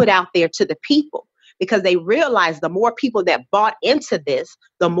to be put out there to the people, because they realized the more people that bought into this,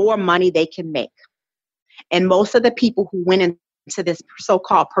 the more money they can make. And most of the people who went into this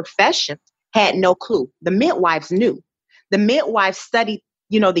so-called profession had no clue. The midwives knew. The midwives studied,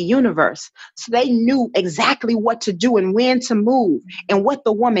 the universe. So they knew exactly what to do and when to move and what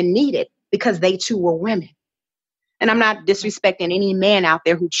the woman needed, because they too were women. And I'm not disrespecting any man out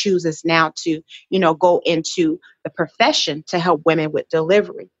there who chooses now to, go into the profession to help women with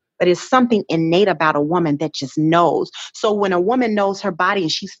delivery. But it's something innate about a woman that just knows. So when a woman knows her body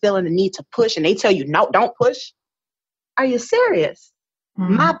and she's feeling the need to push, and they tell you, no, don't push. Are you serious?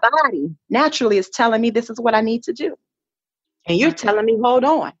 My body naturally is telling me this is what I need to do. And you're telling me, hold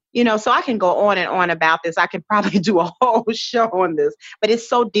on. So I can go on and on about this. I can probably do a whole show on this, but it's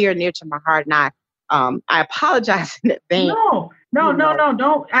so dear and near to my heart. And I apologize in advance. No,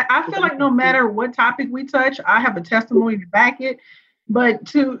 don't. I feel like no matter what topic we touch, I have a testimony to back it. But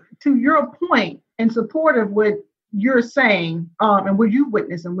to your point, in support of what you're saying, and what you've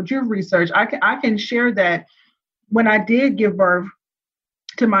witnessed and what you've researched, I can share that when I did give birth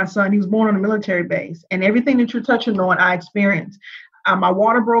to my son, he was born on a military base, and everything that you're touching on, I experienced. My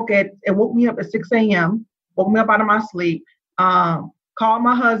water broke it woke me up at 6 a.m., woke me up out of my sleep. Called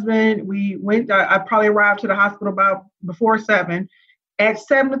my husband. We went, I probably arrived to the hospital about before 7. At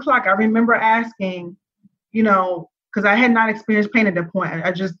 7 o'clock, I remember asking, because I had not experienced pain at that point.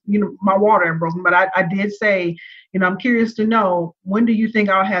 I just, my water had broken. But I did say, I'm curious to know, when do you think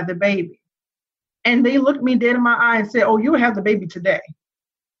I'll have the baby? And they looked me dead in my eye and said, oh, you'll have the baby today.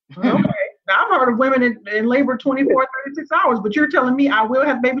 Okay. Now, I've heard of women in labor 24, 36 hours, but you're telling me I will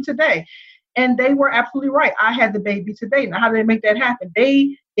have the baby today. And they were absolutely right. I had the baby today. Now, how did they make that happen?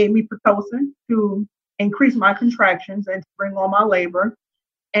 They gave me Pitocin to increase my contractions and to bring on my labor.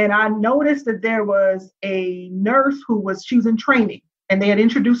 And I noticed that there was a nurse she was in training, and they had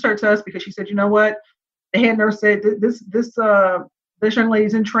introduced her to us because she said, you know what? The head nurse said, this young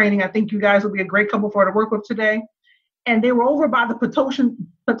lady's in training. I think you guys will be a great couple for her to work with today. And they were over by the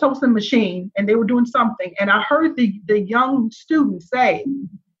Pitocin machine, and they were doing something. And I heard the young student say,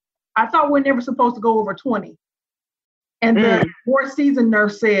 I thought we're never supposed to go over 20. And the more seasoned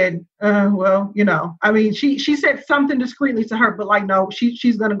nurse said, she said something discreetly to her, but no,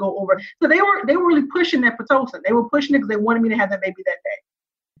 she's going to go over. So they were really pushing that Pitocin. They were pushing it because they wanted me to have that baby that day.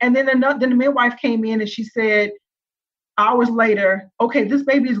 And then the midwife came in and she said, hours later, okay, this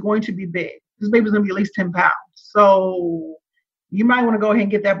baby is going to be big. This baby's going to be at least 10 pounds. So you might want to go ahead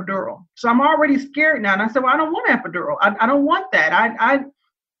and get the epidural. So I'm already scared now. And I said, well, I don't want an epidural. I don't want that.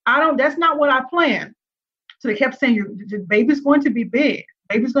 I don't, that's not what I planned. So they kept saying, the baby's going to be big.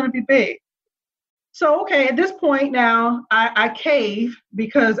 Baby's going to be big. So, okay, at this point now, I cave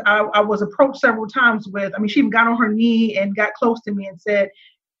because I was approached several times she even got on her knee and got close to me and said,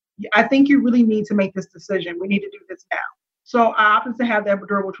 I think you really need to make this decision. We need to do this now. So I opted to have the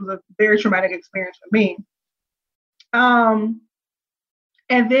epidural, which was a very traumatic experience for me.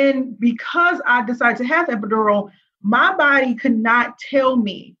 And then because I decided to have the epidural, my body could not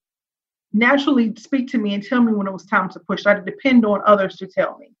naturally speak to me and tell me when it was time to push. So I had to depend on others to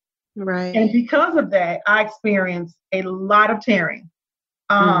tell me. Right. And because of that, I experienced a lot of tearing.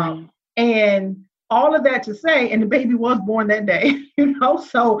 And all of that to say, and the baby was born that day,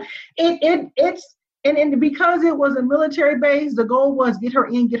 so it's because it was a military base, the goal was get her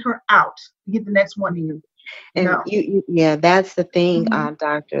in, get her out, get the next one in. And that's the thing,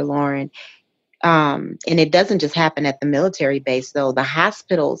 Dr. Lauren. And it doesn't just happen at the military base, though. The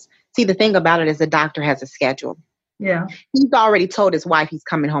hospitals, see, the thing about it is the doctor has a schedule. Yeah. He's already told his wife he's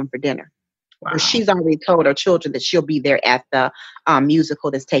coming home for dinner. Wow. Or she's already told her children that she'll be there at the musical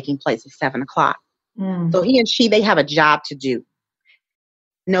that's taking place at 7:00. So he and she, they have a job to do.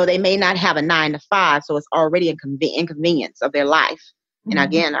 No, they may not have a 9 to 5, so it's already an inconvenience of their life. And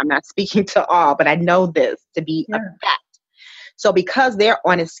again, I'm not speaking to all, but I know this to be a fact. So because they're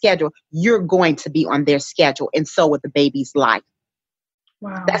on a schedule, you're going to be on their schedule, and so with the baby's life.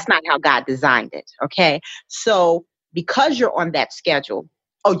 Wow. That's not how God designed it, okay? So because you're on that schedule,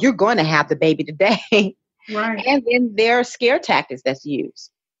 you're going to have the baby today. Right. And then there are scare tactics that's used.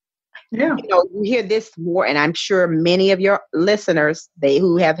 Yeah. You hear this more, and I'm sure many of your listeners,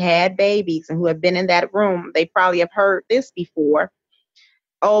 who have had babies and who have been in that room, they probably have heard this before.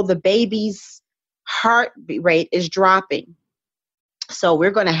 Oh, the baby's heart rate is dropping. So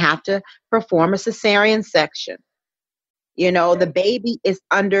we're going to have to perform a cesarean section. The baby is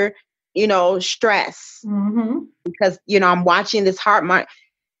under, stress because, I'm watching this heart monitor.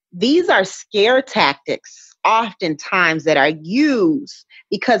 These are scare tactics oftentimes that are used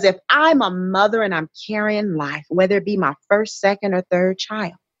because if I'm a mother and I'm carrying life, whether it be my first, second, or third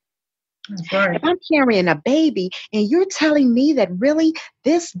child, that's right. If I'm carrying a baby and you're telling me that really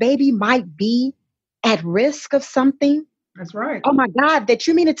this baby might be at risk of something. That's right. Oh my God, that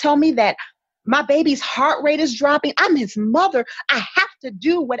you mean to tell me that my baby's heart rate is dropping? I'm his mother. I have to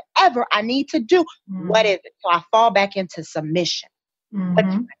do whatever I need to do. What is it? So I fall back into submission. What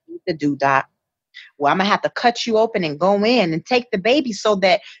do I need to do, Doc? Well, I'm going to have to cut you open and go in and take the baby so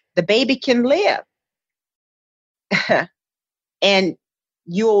that the baby can live. And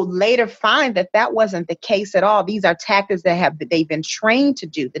you'll later find that that wasn't the case at all. These are tactics that they've been trained to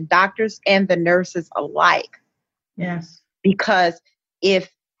do, the doctors and the nurses alike. Yes. Because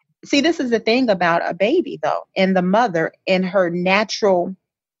this is the thing about a baby, though, and the mother and her natural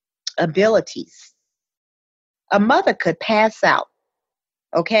abilities. A mother could pass out,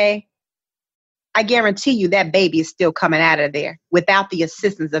 okay? I guarantee you that baby is still coming out of there without the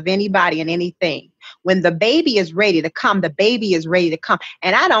assistance of anybody and anything. When the baby is ready to come, the baby is ready to come.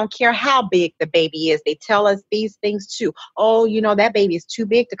 And I don't care how big the baby is. They tell us these things too. Oh, that baby is too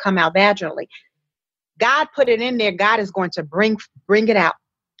big to come out vaginally. God put it in there. God is going to bring it out.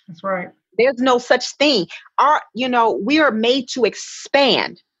 That's right. There's no such thing. We are made to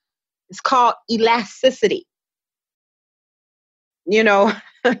expand. It's called elasticity.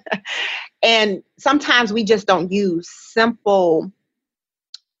 And sometimes we just don't use simple,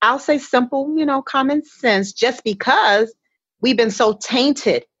 common sense, just because we've been so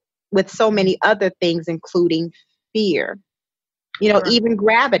tainted with so many other things, including fear. Right. Even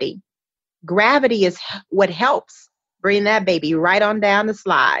gravity. Gravity is what helps bring that baby right on down the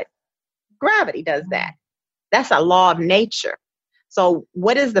slide. Gravity does that. That's a law of nature. So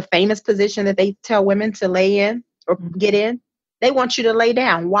what is the famous position that they tell women to lay in or get in? They want you to lay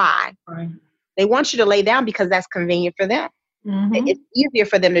down. Why? Right. They want you to lay down because that's convenient for them. It's easier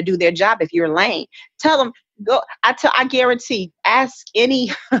for them to do their job if you're laying. Tell them, go. I guarantee, ask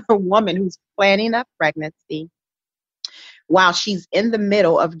any woman who's planning a pregnancy while she's in the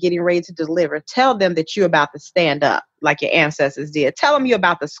middle of getting ready to deliver. Tell them that you're about to stand up like your ancestors did. Tell them you're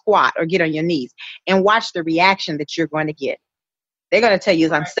about to squat or get on your knees and watch the reaction that you're going to get. They're going to tell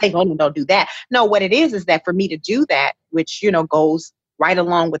you, I'm safe. Oh, no, don't do that. No, what it is that for me to do that, which, goes right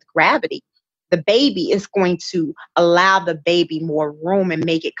along with gravity, the baby is going to allow the baby more room and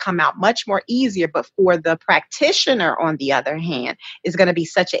make it come out much more easier. But for the practitioner, on the other hand, is going to be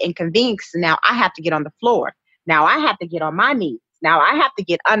such an inconvenience. Now I have to get on the floor. Now I have to get on my knees. Now I have to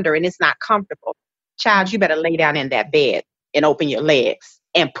get under, and it's not comfortable. Child, you better lay down in that bed. and open your legs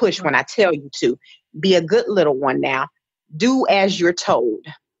and push when I tell you to. Be a good little one now. Do as you're told.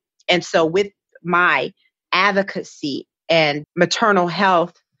 And so with my advocacy and maternal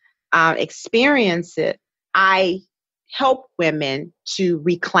health experiences, I help women to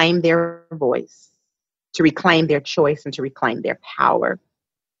reclaim their voice, to reclaim their choice, and to reclaim their power.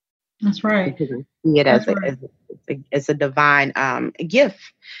 That's right. Because I see it as a divine gift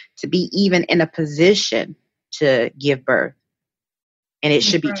to be even in a position to give birth. And it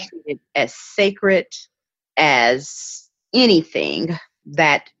should be treated as sacred as anything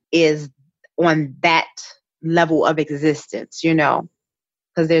that is on that level of existence,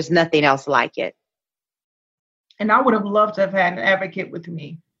 because there's nothing else like it. And I would have loved to have had an advocate with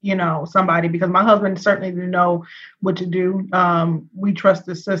me, somebody, because my husband certainly didn't know what to do. We trust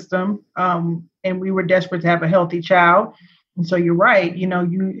the system, and we were desperate to have a healthy child. And so you're right.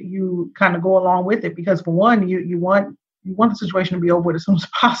 You kind of go along with it because, for one, you want the situation to be over as soon as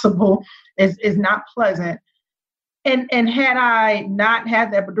possible. It's not pleasant. And had I not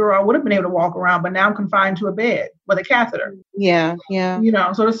had that epidural, I would have been able to walk around, but now I'm confined to a bed with a catheter. Yeah.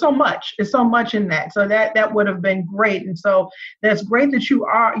 So there's so much. There's so much in that. So that would have been great. And so that's great that you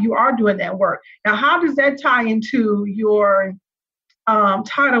are doing that work. Now, how does that tie into your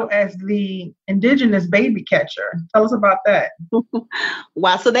title as the Indigenous baby catcher? Tell us about that.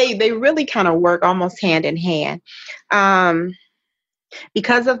 Wow. So they really kind of work almost hand in hand.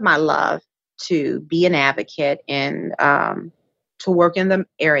 Because of my love to be an advocate and to work in the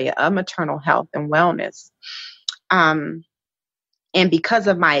area of maternal health and wellness. And because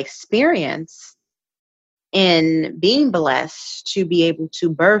of my experience in being blessed to be able to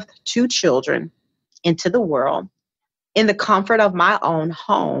birth 2 children into the world in the comfort of my own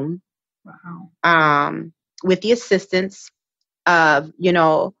home, with the assistance of,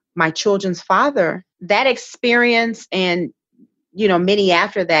 my children's father, that experience and many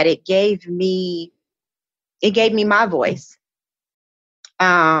after that, it gave me my voice.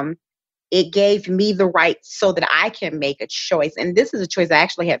 It gave me the right so that I can make a choice. And this is a choice I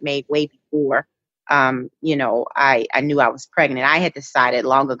actually had made way before, I knew I was pregnant. I had decided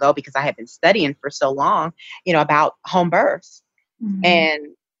long ago because I had been studying for so long, about home births. Mm-hmm. And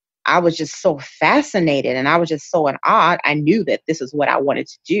I was just so fascinated and I was just so in awe. I knew that this is what I wanted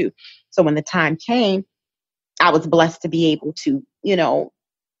to do. So when the time came, I was blessed to be able to,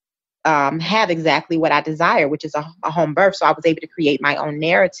 have exactly what I desire, which is a home birth. So I was able to create my own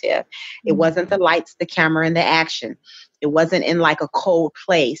narrative. It wasn't the lights, the camera, and the action. It wasn't in like a cold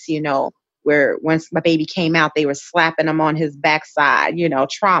place, where once my baby came out, they were slapping him on his backside,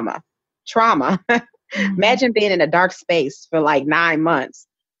 trauma. Mm-hmm. Imagine being in a dark space for like 9 months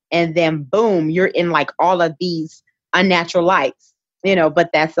and then boom, you're in like all of these unnatural lights. But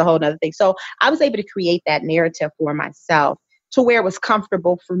that's a whole nother thing. So I was able to create that narrative for myself to where it was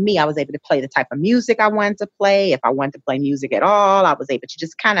comfortable for me. I was able to play the type of music I wanted to play. If I wanted to play music at all, I was able to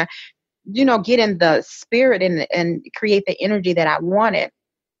just kind of, get in the spirit and create the energy that I wanted.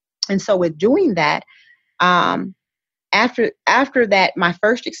 And so with doing that, after that, my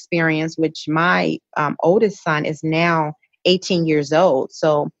first experience, which my oldest son is now 18 years old.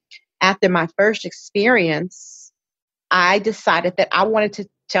 So after my first experience, I decided that I wanted to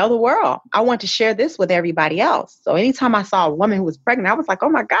tell the world. I wanted to share this with everybody else. So anytime I saw a woman who was pregnant, I was like, oh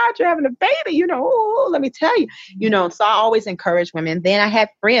my God, you're having a baby, ooh, let me tell you, so I always encourage women. Then I had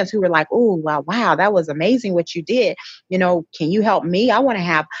friends who were like, oh, wow, that was amazing what you did. Can you help me? I want to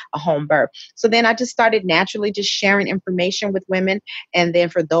have a home birth. So then I just started naturally just sharing information with women. And then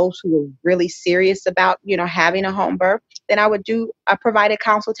for those who were really serious about, having a home birth, then I provided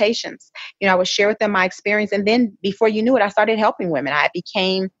consultations. I would share with them my experience. And then before you knew it, I started helping women. I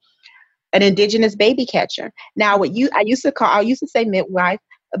became an Indigenous baby catcher. Now, I used to say midwife,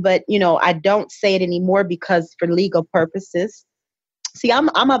 but I don't say it anymore because for legal purposes. See, I'm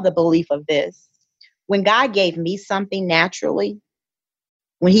of the belief of this. When God gave me something naturally,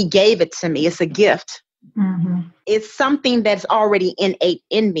 when He gave it to me, it's a gift. Mm-hmm. It's something that's already innate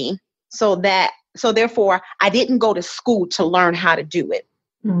in me. So therefore, I didn't go to school to learn how to do it.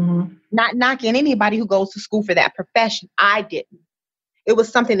 Mm-hmm. Not knocking anybody who goes to school for that profession. I didn't. It was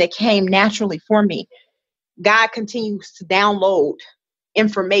something that came naturally for me. God continues to download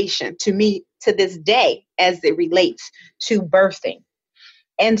information to me to this day as it relates to birthing.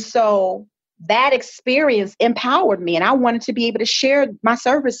 And so that experience empowered me and I wanted to be able to share my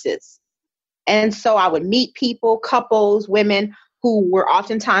services. And so I would meet people, couples, women who were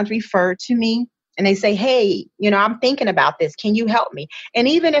oftentimes referred to me and they say, hey, I'm thinking about this. Can you help me? And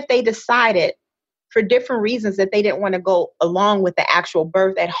even if they decided for different reasons that they didn't want to go along with the actual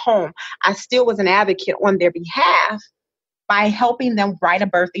birth at home, I still was an advocate on their behalf by helping them write a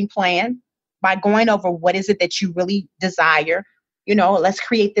birthing plan, by going over what is it that you really desire. Let's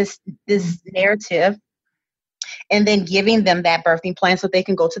create this narrative, and then giving them that birthing plan so they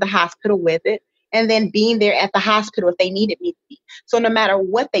can go to the hospital with it, and then being there at the hospital if they needed me to be. So no matter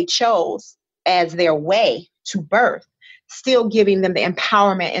what they chose as their way to birth, still giving them the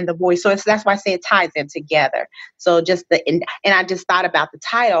empowerment and the voice. So that's why I say it ties them together. So and I just thought about the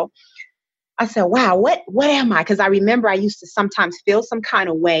title. I said, wow, what am I? Because I remember I used to sometimes feel some kind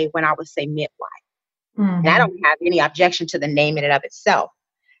of way when I would say midwife. And I don't have any objection to the name in and of itself.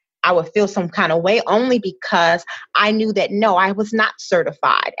 I would feel some kind of way only because I knew that, no, I was not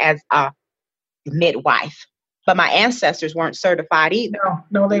certified as a midwife, but my ancestors weren't certified either.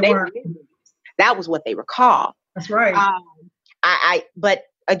 No, they weren't. That was what they were called. That's right. But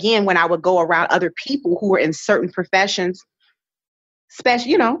again, when I would go around other people who were in certain professions,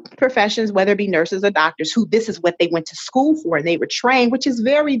 professions, whether it be nurses or doctors, who this is what they went to school for and they were trained, which is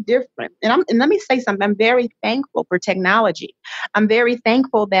very different. And let me say something. I'm very thankful for technology. I'm very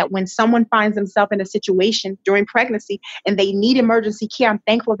thankful that when someone finds themselves in a situation during pregnancy and they need emergency care, I'm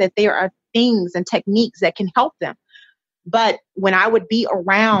thankful that there are things and techniques that can help them. But when I would be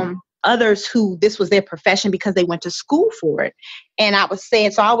around others who this was their profession because they went to school for it, and I would say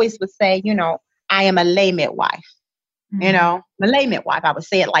it, so I always would say, I am a lay midwife. Malay midwife. I would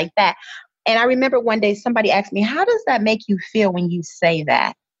say it like that. And I remember one day somebody asked me, how does that make you feel when you say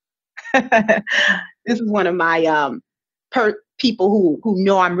that? This is one of my people who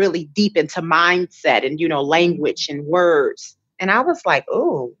know I'm really deep into mindset and, language and words. And I was like,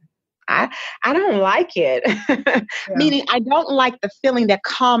 oh, I don't like it. Yeah. Meaning I don't like the feeling that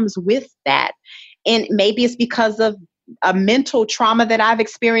comes with that. And maybe it's because of a mental trauma that I've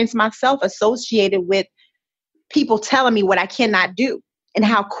experienced myself associated with people telling me what I cannot do and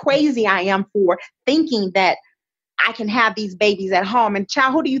how crazy I am for thinking that I can have these babies at home. And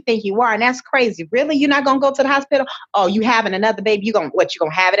child, who do you think you are? And that's crazy. Really? You're not going to go to the hospital? Oh, you having another baby? You going to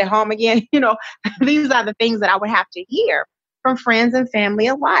have it at home again? These are the things that I would have to hear from friends and family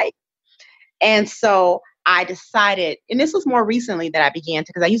alike. And so I decided, and this was more recently that I began to,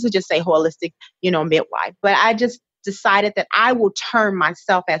 because I used to just say holistic, midwife, but I just decided that I will term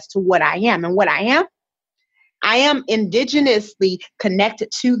myself as to what I am. And what I am indigenously connected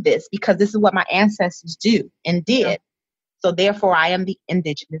to this because this is what my ancestors do and did. Yeah. So therefore, I am the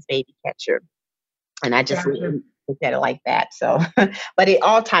indigenous baby catcher. And I just look at it like that. So, but it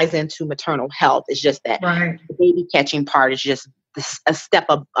all ties into maternal health. It's just that the baby catching part is just a step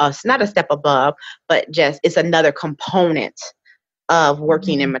of not a step above, but just it's another component of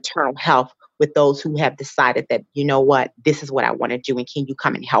working in maternal health with those who have decided that, this is what I want to do and can you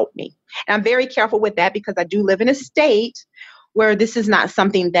come and help me? And I'm very careful with that because I do live in a state where this is not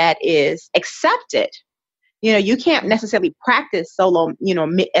something that is accepted. You can't necessarily practice solo,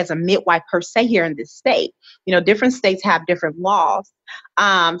 as a midwife per se here in this state. Different states have different laws.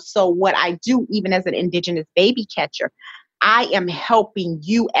 So what I do, even as an indigenous baby catcher, I am helping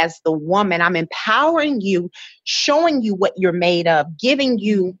you as the woman. I'm empowering you, showing you what you're made of, giving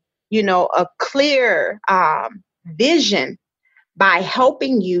you a clear vision by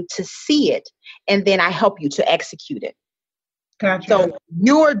helping you to see it. And then I help you to execute it. Gotcha. So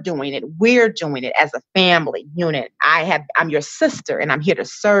you're doing it. We're doing it as a family unit. I'm your sister and I'm here to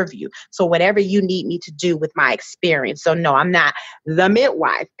serve you. So whatever you need me to do with my experience. So no, I'm not the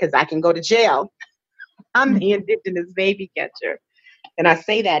midwife because I can go to jail. I'm the indigenous baby catcher. And I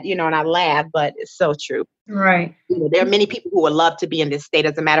say that, and I laugh, but it's so true. Right. There are many people who would love to be in this state.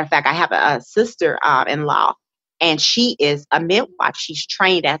 As a matter of fact, I have a sister-in-law, and she is a midwife. She's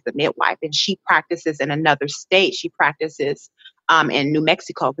trained as a midwife, and she practices in another state. She practices in New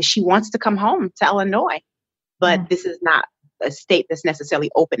Mexico, but she wants to come home to Illinois. But this is not a state that's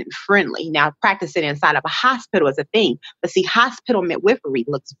necessarily open and friendly. Now, practicing inside of a hospital is a thing. But see, hospital midwifery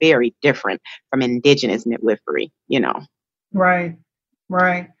looks very different from indigenous midwifery,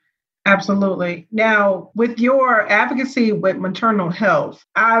 Right. Absolutely. Now, with your advocacy with maternal health,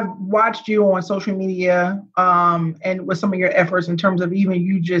 I've watched you on social media and with some of your efforts in terms of even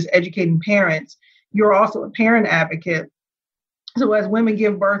you just educating parents. You're also a parent advocate. So as women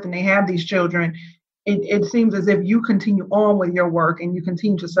give birth and they have these children, it seems as if you continue on with your work and you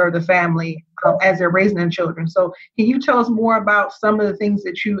continue to serve the family as they're raising their children. So can you tell us more about some of the things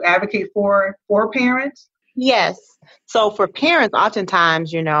that you advocate for parents? Yes. So for parents,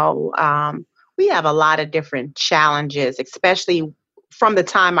 oftentimes, we have a lot of different challenges, especially from the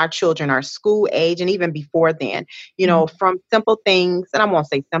time our children are school age and even before then, from simple things, and I won't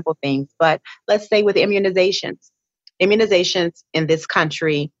say simple things, but let's say with immunizations in this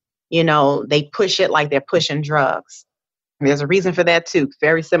country, they push it like they're pushing drugs. There's a reason for that too.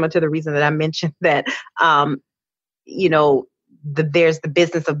 Very similar to the reason that I mentioned that, there's the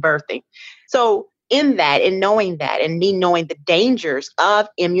business of birthing. So in that, and knowing that, and me knowing the dangers of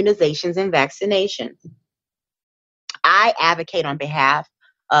immunizations and vaccinations, I advocate on behalf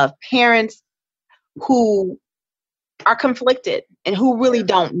of parents who are conflicted and who really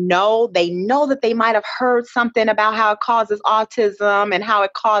don't know. They know that they might have heard something about how it causes autism and how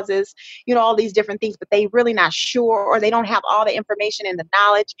it causes, all these different things, but they really not sure, or they don't have all the information and the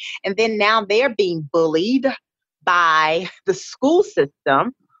knowledge. And then now they're being bullied by the school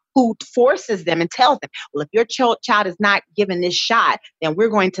system, who forces them and tells them, well, if your child is not given this shot, then we're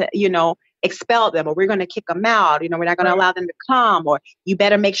going to, expel them, or we're going to kick them out. We're not going to allow them to come, or you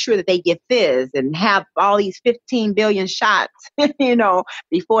better make sure that they get this and have all these 15 billion shots,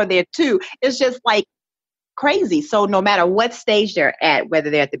 before they're 2. It's just like crazy. So no matter what stage they're at,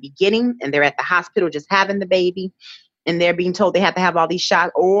 whether they're at the beginning and they're at the hospital just having the baby and they're being told they have to have all these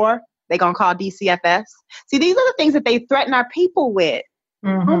shots, or they're going to call DCFS. See, these are the things that they threaten our people with.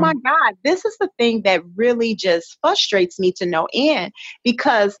 Mm-hmm. Oh my God, this is the thing that really just frustrates me to no end,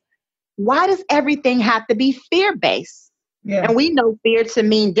 because why does everything have to be fear-based? Yeah. And we know fear to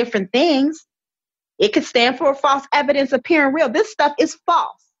mean different things. It could stand for false evidence appearing real. This stuff is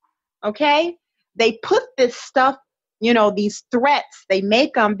false. Okay? They put this stuff, these threats, they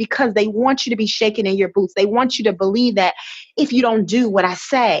make them because they want you to be shaken in your boots. They want you to believe that if you don't do what I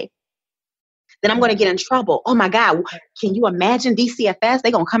say, then I'm going to get in trouble. Oh my God, can you imagine DCFS?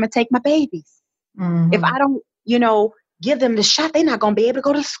 They're going to come and take my babies. Mm-hmm. If I don't, give them the shot, they're not going to be able to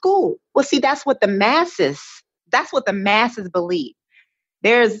go to school. Well, see, that's what the masses believe.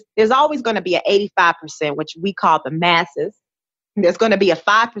 There's always going to be an 85%, which we call the masses. There's going to be a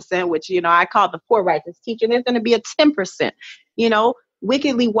 5%, which, I call the poor righteous teacher. There's going to be a 10%,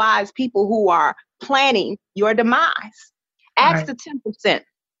 wickedly wise people who are planning your demise. Ask the 10%.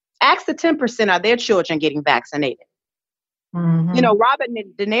 Ask the 10% are their children getting vaccinated. Mm-hmm. Robert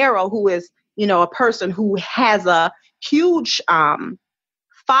De Niro, who is, a person who has a huge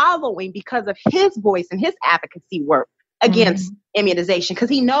following because of his voice and his advocacy work against immunization, because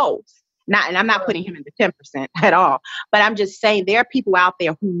he knows. And I'm not putting him in the 10% at all, but I'm just saying there are people out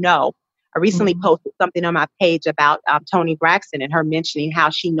there who know. I recently posted something on my page about Toni Braxton and her mentioning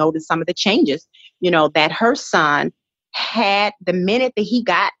how she noticed some of the changes, that her son had the minute that he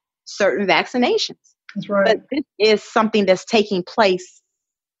got certain vaccinations. That's right. But this is something that's taking place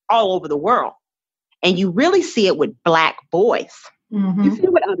all over the world. And you really see it with Black boys. Mm-hmm. You see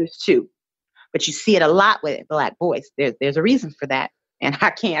it with others too, but you see it a lot with Black boys. There's a reason for that. And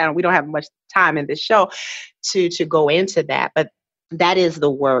we don't have much time in this show to go into that, but that is the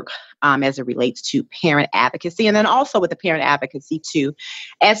work as it relates to parent advocacy. And then also with the parent advocacy too,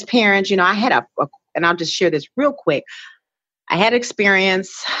 as parents, I had and I'll just share this real quick. I had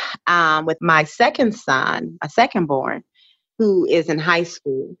experience with my second son, my second born, who is in high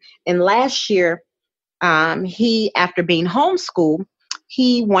school. And last year, he, after being homeschooled,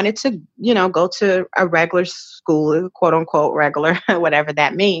 he wanted to, go to a regular school, quote unquote, regular, whatever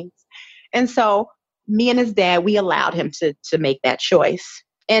that means. And so me and his dad, we allowed him to make that choice.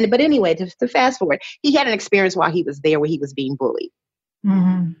 But anyway, to fast forward, he had an experience while he was there where he was being bullied.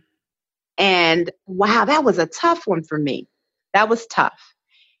 Mm-hmm. And wow, that was a tough one for me. That was tough.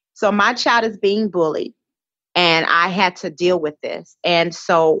 So my child is being bullied and I had to deal with this. And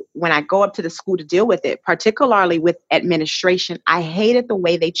so when I go up to the school to deal with it, particularly with administration, I hated the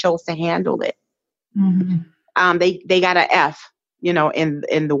way they chose to handle it. Mm-hmm. They got an F,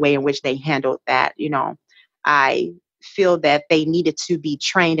 in the way in which they handled that. I feel that they needed to be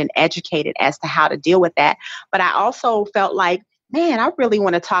trained and educated as to how to deal with that. But I also felt like, man, I really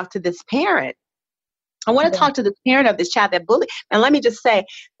want to talk to this parent. I want to talk to the parent of this child that bullied. And let me just say,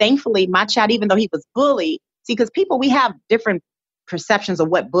 thankfully, my child, even though he was bullied, see, because we have different perceptions of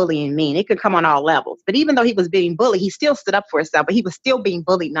what bullying mean. It could come on all levels. But even though he was being bullied, he still stood up for himself, but he was still being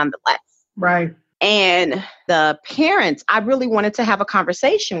bullied nonetheless. Right. And the parents, I really wanted to have a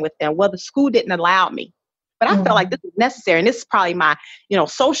conversation with them. Well, the school didn't allow me. But I felt like this was necessary. And this is probably my,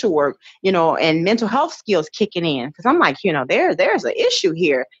 social work, and mental health skills kicking in. Because I'm like, there's an issue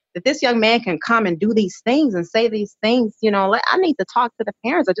here that this young man can come and do these things and say these things. I need to talk to the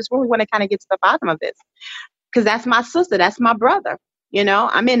parents. I just really want to kind of get to the bottom of this. Because that's my sister. That's my brother.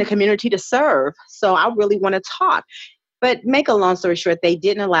 I'm in the community to serve. So I really want to talk. But make a long story short, they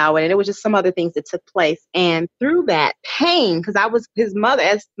didn't allow it. And it was just some other things that took place. And through that pain, because I was his mother,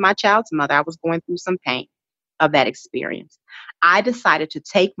 as my child's mother, I was going through some pain of that experience. I decided to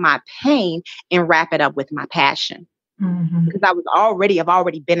take my pain and wrap it up with my passion. because I've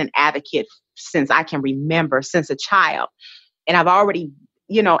already been an advocate since I can remember, since a child. And I've already,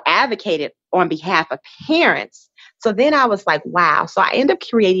 advocated on behalf of parents. So then I was like, wow. So I ended up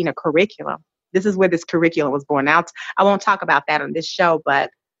creating a curriculum. This is where this curriculum was born out. I won't talk about that on this show, but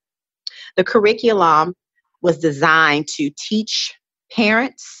the curriculum was designed to teach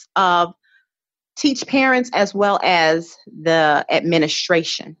parents as well as the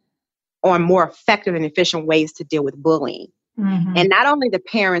administration on more effective and efficient ways to deal with bullying. And not only the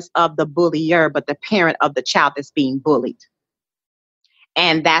parents of the bullier, but the parent of the child that's being bullied.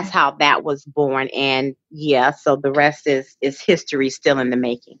 And that's how that was born. And so the rest is history still in the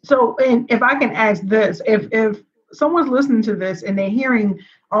making. So, and if I can ask this, if someone's listening to this and they're hearing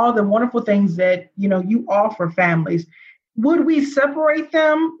all the wonderful things that, you offer families, would we separate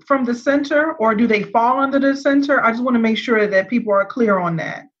them from the center, or do they fall under the center? I just want to make sure that people are clear on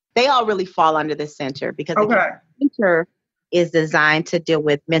that. They all really fall under the center because the center is designed to deal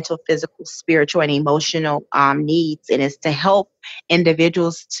with mental, physical, spiritual, and emotional needs. And it's to help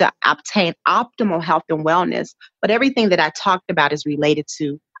individuals to obtain optimal health and wellness. But everything that I talked about is related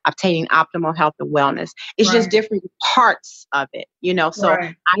to obtaining optimal health and wellness. It's just different parts of it, So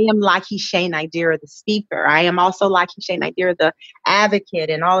I am Lakeisha Nidera, the speaker. I am also Lakeisha Nidera, the advocate,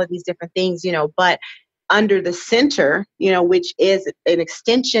 and all of these different things, But under the center, which is an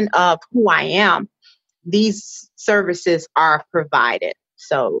extension of who I am, these services are provided.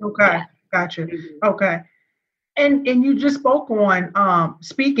 So Gotcha. Okay. And you just spoke on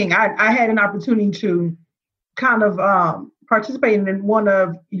speaking. I had an opportunity to kind of participate in one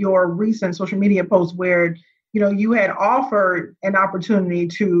of your recent social media posts where you had offered an opportunity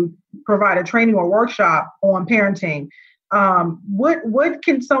to provide a training or workshop on parenting. What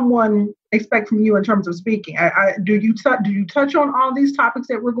can someone expect from you in terms of speaking? Do you touch on all these topics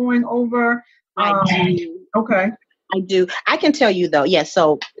that we're going over? I do. Okay. I do. I can tell you though, yes.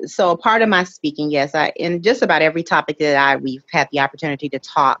 So a part of my speaking, yes, in just about every topic that we've had the opportunity to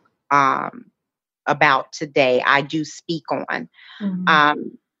talk about today, I do speak on.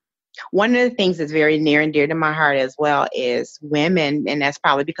 One of the things that's very near and dear to my heart as well is women, and that's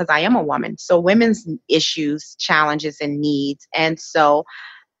probably because I am a woman. So women's issues, challenges, and needs. And so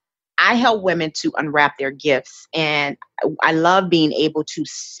I help women to unwrap their gifts, and I love being able to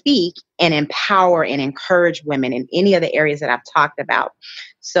speak and empower and encourage women in any of the areas that I've talked about.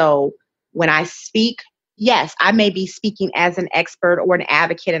 So when I speak, yes, I may be speaking as an expert or an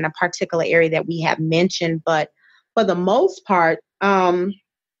advocate in a particular area that we have mentioned, but for the most part,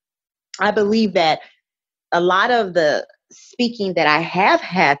 I believe that a lot of the speaking that I have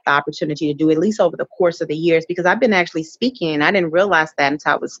had the opportunity to do, at least over the course of the years, because I've been actually speaking, and I didn't realize that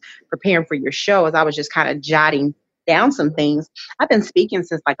until I was preparing for your show, as I was just kind of jotting down some things. I've been speaking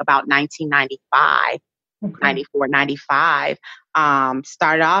since like about 1995, 94, 95.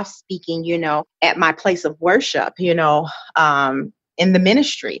 Started off speaking, at my place of worship, in the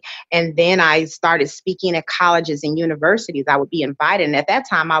ministry. And then I started speaking at colleges and universities. I would be invited. And at that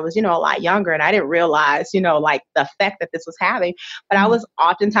time I was, a lot younger, and I didn't realize, like the effect that this was having, but I was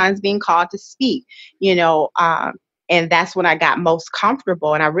oftentimes being called to speak, and that's when I got most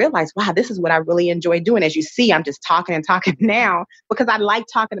comfortable. And I realized, wow, this is what I really enjoy doing. As you see, I'm just talking and talking now because I like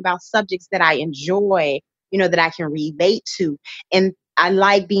talking about subjects that I enjoy, that I can relate to. And I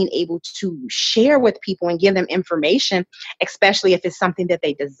like being able to share with people and give them information, especially if it's something that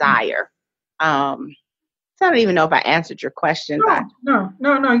they desire. So I don't even know if I answered your question. No,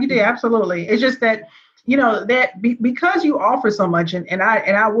 you did. Absolutely. It's just that, because you offer so much, and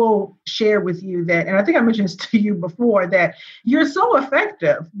I will share with you that, and I think I mentioned this to you before, that you're so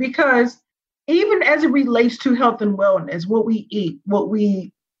effective because even as it relates to health and wellness, what we eat, what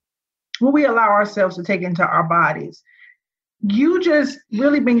we allow ourselves to take into our bodies, you just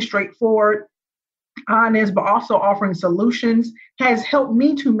really being straightforward, honest, but also offering solutions has helped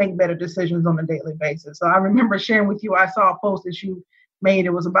me to make better decisions on a daily basis. So I remember sharing with you, I saw a post that you made.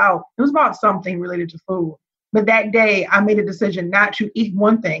 It was about something related to food. But that day I made a decision not to eat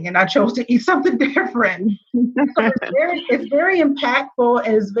one thing, and I chose to eat something different. So it's very impactful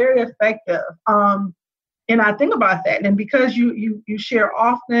and it's very effective. And I think about that. And because you share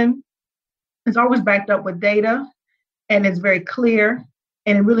often, it's always backed up with data. And it's very clear,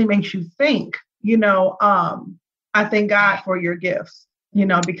 and it really makes you think, I thank God for your gifts,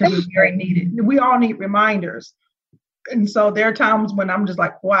 because it's very needed. We all need reminders. And so there are times when I'm just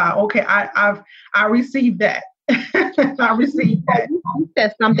like, wow, okay, I received that. I received that. You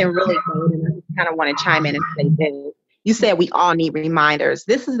said something really good, and I just kind of want to chime in and say this. You said we all need reminders.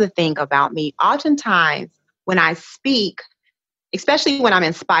 This is the thing about me. Oftentimes when I speak, especially when I'm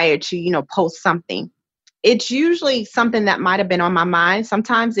inspired to, post something, it's usually something that might have been on my mind.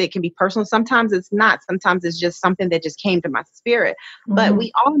 Sometimes it can be personal. Sometimes it's not. Sometimes it's just something that just came to my spirit. But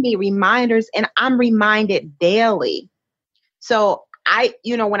we all need reminders, and I'm reminded daily. So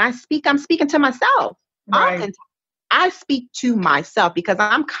when I speak, I'm speaking to myself. Right. Oftentimes, I speak to myself because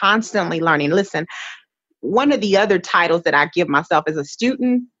I'm constantly learning. Listen, one of the other titles that I give myself is a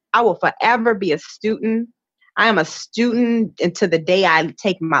student. I will forever be a student. I am a student until the day I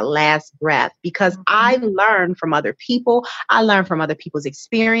take my last breath, because I learn from other people. I learn from other people's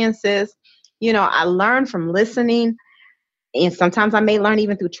experiences. I learn from listening. And sometimes I may learn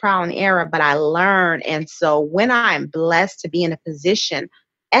even through trial and error, but I learn. And so when I'm blessed to be in a position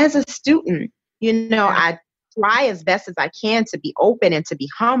as a student, I try as best as I can to be open and to be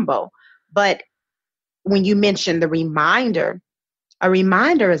humble. But when you mention a reminder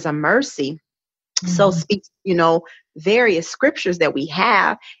is a mercy. So speaks, various scriptures that we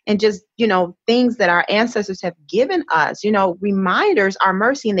have, and just, things that our ancestors have given us. Reminders are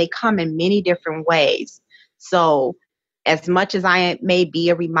mercy, and they come in many different ways. So as much as I may be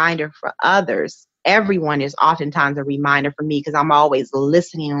a reminder for others, everyone is oftentimes a reminder for me, because I'm always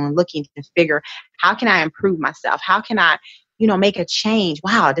listening and looking to figure, how can I improve myself? How can I make a change?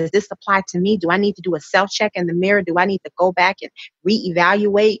 Wow, does this apply to me? Do I need to do a self-check in the mirror? Do I need to go back and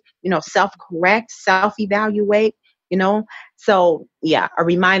reevaluate, self-correct, self-evaluate, So yeah, a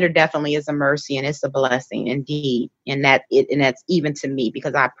reminder definitely is a mercy, and it's a blessing indeed. And that's even to me,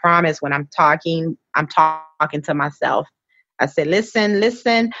 because I promise when I'm talking to myself. I said,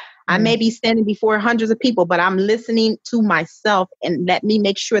 listen, I may be standing before hundreds of people, but I'm listening to myself, and let me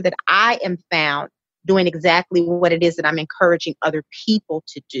make sure that I am found doing exactly what it is that I'm encouraging other people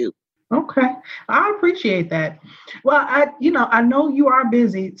to do. Okay. I appreciate that. Well, I know you are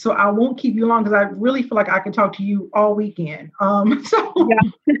busy, so I won't keep you long, because I really feel like I could talk to you all weekend. But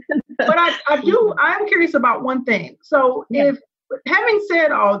I'm curious about one thing. So if, having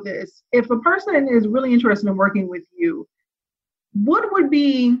said all this, if a person is really interested in working with you, what would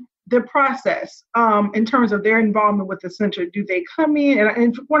be the process in terms of their involvement with the center? Do they come in,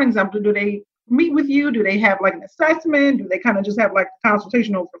 and for one example, do they meet with you? Do they have like an assessment? Do they kind of just have like a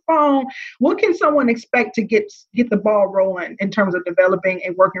consultation over the phone? What can someone expect to get the ball rolling in terms of developing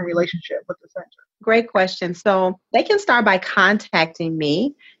a working relationship with the center? Great question. So they can start by contacting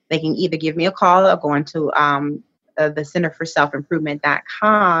me. They can either give me a call or go into the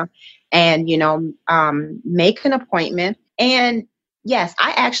centerforselfimprovement.com and, make an appointment. And yes,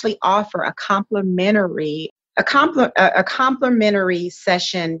 I actually offer a complimentary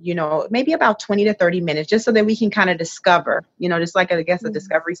session, maybe about 20 to 30 minutes, just so that we can kind of discover, just like, I guess, a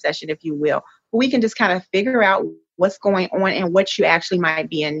discovery session, if you will. We can just kind of figure out what's going on and what you actually might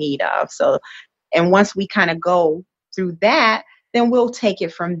be in need of. So, and once we kind of go through that, then we'll take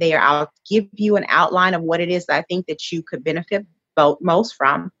it from there. I'll give you an outline of what it is that I think that you could benefit most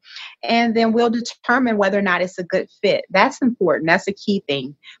from. And then we'll determine whether or not it's a good fit. That's important. That's a key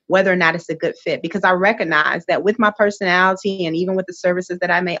thing, whether or not it's a good fit, because I recognize that with my personality and even with the services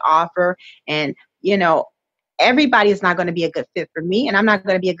that I may offer, and, everybody is not going to be a good fit for me, and I'm not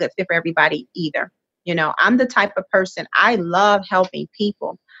going to be a good fit for everybody either. I'm the type of person, I love helping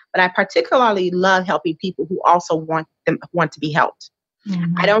people, but I particularly love helping people who also want to be helped.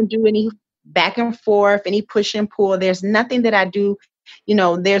 I don't do any back and forth, any push and pull. There's nothing that I do,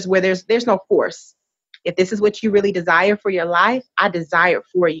 there's no force. If this is what you really desire for your life, I desire it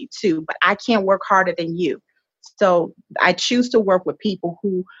for you too, but I can't work harder than you. So I choose to work with people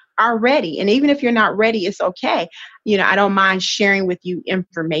who are ready. And even if you're not ready, it's okay. I don't mind sharing with you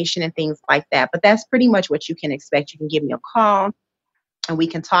information and things like that, but that's pretty much what you can expect. You can give me a call and we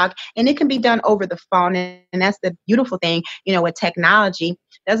can talk, and it can be done over the phone. And that's the beautiful thing, with technology.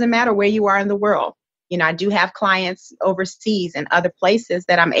 Doesn't matter where you are in the world. I do have clients overseas and other places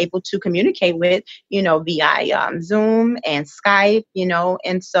that I'm able to communicate with, via Zoom and Skype,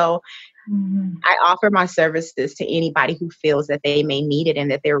 and so I offer my services to anybody who feels that they may need it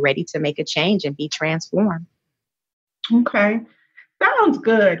and that they're ready to make a change and be transformed. Okay. Sounds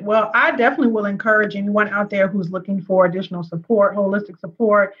good. Well, I definitely will encourage anyone out there who's looking for additional support, holistic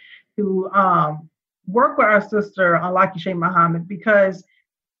support, to work with our sister, Alaki Shea Muhammad, because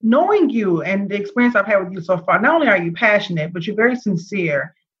knowing you and the experience I've had with you so far, not only are you passionate, but you're very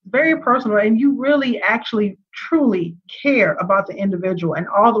sincere, very personal, and you really actually truly care about the individual and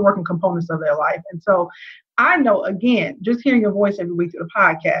all the working components of their life. And so I know, again, just hearing your voice every week through the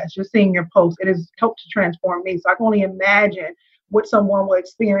podcast, just seeing your posts, it has helped to transform me. So I can only imagine what someone will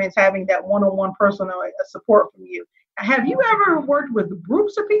experience having that one-on-one personal support from you. Have you ever worked with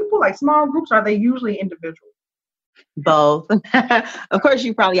groups of people, like small groups? Or are they usually individuals? Both. Of course,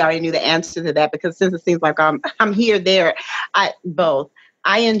 you probably already knew the answer to that because since it seems like I'm here, there, both.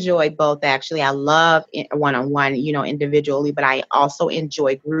 I enjoy both actually. I love one-on-one, individually, but I also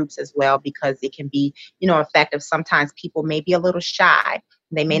enjoy groups as well because it can be, effective. Sometimes people may be a little shy.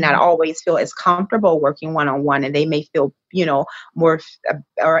 They may not always feel as comfortable working one-on-one, and they may feel, more,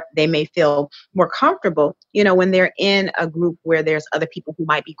 or they may feel more comfortable, when they're in a group where there's other people who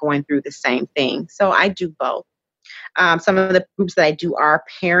might be going through the same thing. So I do both. Some of the groups that I do are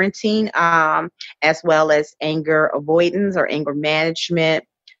parenting, as well as anger avoidance or anger management.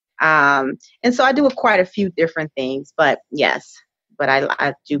 And so I do quite a few different things, but yes, but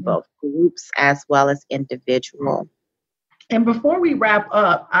I do both groups as well as individual. And before we wrap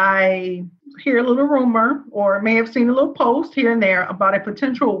up, I hear a little rumor or may have seen a little post here and there about a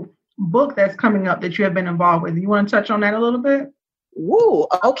potential book that's coming up that you have been involved with. You want to touch on that a little bit? Ooh,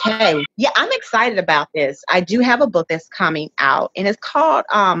 okay. Yeah, I'm excited about this. I do have a book that's coming out, and it's called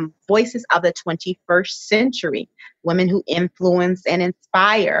Voices of the 21st Century, Women Who Influence and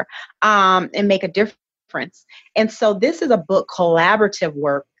Inspire and Make a Difference. And so this is a book collaborative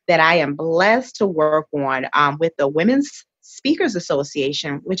work that I am blessed to work on with the Women's Speakers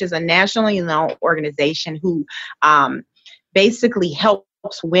Association, which is a nationally known organization who basically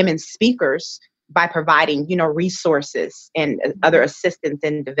helps women speakers by providing, resources and other assistance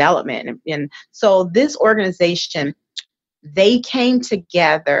in development. And so this organization, they came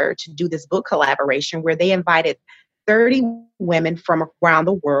together to do this book collaboration where they invited 30 women from around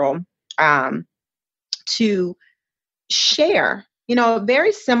the world to share,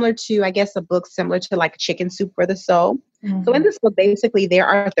 very similar to, I guess, a book similar to like Chicken Soup for the Soul. Mm-hmm. So in this book, basically, there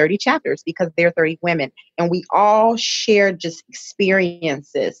are 30 chapters because there are 30 women, and we all share just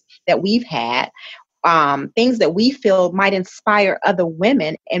experiences that we've had, things that we feel might inspire other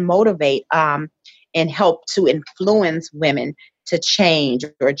women and motivate and help to influence women to change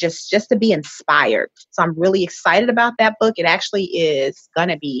or just to be inspired. So I'm really excited about that book. It actually is going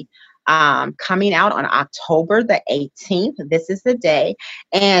to be coming out on October the 18th. This is the day.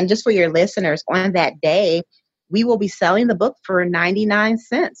 And just for your listeners, on that day, we will be selling the book for 99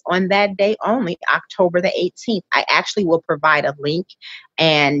 cents on that day only, October the 18th. I actually will provide a link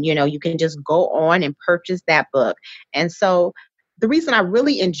and, you can just go on and purchase that book. And so the reason I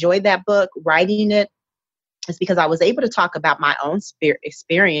really enjoyed that book, writing it, is because I was able to talk about my own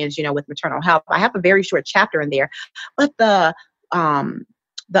experience, with maternal health. I have a very short chapter in there, but the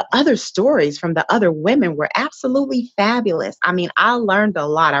other stories from the other women were absolutely fabulous. I mean, I learned a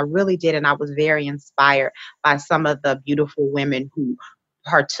lot. I really did. And I was very inspired by some of the beautiful women who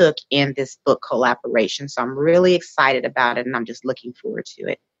partook in this book collaboration. So I'm really excited about it, and I'm just looking forward to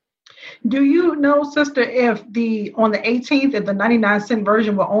it. Do you know, sister, if on the 18th, if the 99-cent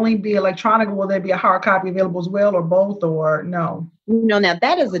version will only be electronic, or will there be a hard copy available as well, or both, or no? No, now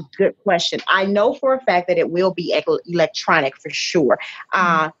that is a good question. I know for a fact that it will be electronic for sure.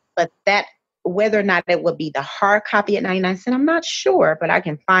 But that whether or not it will be the hard copy at 99 cents, I'm not sure, but I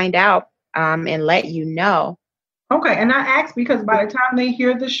can find out and let you know. Okay. And I asked because by the time they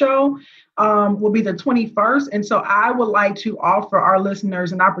hear the show, will be the 21st. And so I would like to offer our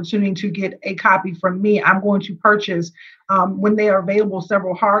listeners an opportunity to get a copy from me. I'm going to purchase, when they are available,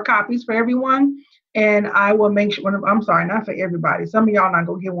 several hard copies for everyone. And I will make sure, I'm sorry, not for everybody. Some of y'all not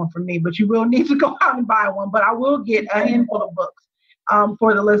going to get one from me, but you will need to go out and buy one. But I will get a handful of books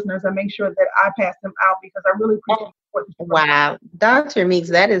for the listeners and make sure that I pass them out because I really appreciate what you do. Wow. Dr. Meeks,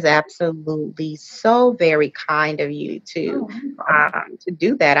 that is absolutely so very kind of you to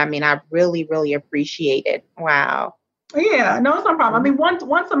do that. I mean, I really, really appreciate it. Wow. Yeah, no, it's no problem. I mean, once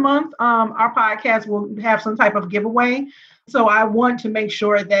a month, our podcast will have some type of giveaway. So I want to make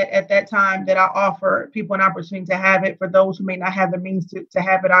sure that at that time that I offer people an opportunity to have it. For those who may not have the means to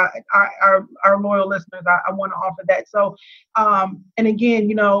have it, our loyal listeners, I want to offer that. So, and again,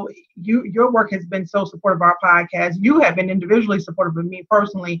 your work has been so supportive of our podcast. You have been individually supportive of me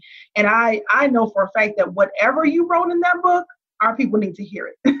personally. And I know for a fact that whatever you wrote in that book, our people need to hear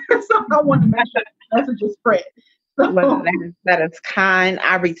it. So I want to make sure that message is spread. Well, that is kind.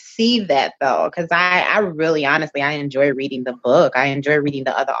 I received that though, because I really, honestly, I enjoy reading the book. I enjoy reading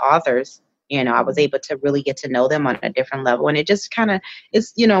the other authors. I was able to really get to know them on a different level. And it just kind of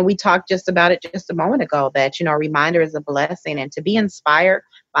is, we talked just about it just a moment ago that, a reminder is a blessing, and to be inspired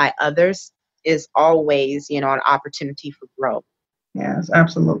by others is always, an opportunity for growth. Yes,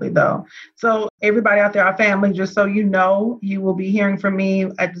 absolutely, though. So everybody out there, our family, just so you know, you will be hearing from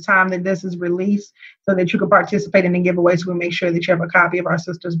me at the time that this is released so that you can participate in the giveaway. So we'll make sure that you have a copy of our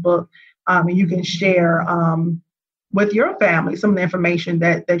sister's book and you can share with your family some of the information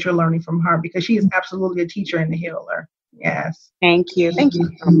that you're learning from her, because she is absolutely a teacher and a healer. Yes. Thank you. Thank you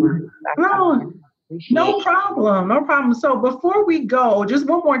so much. No problem. No problem. So before we go, just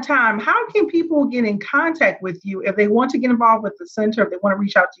one more time, how can people get in contact with you if they want to get involved with the center, if they want to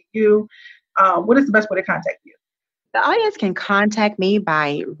reach out to you? What is the best way to contact you? The audience can contact me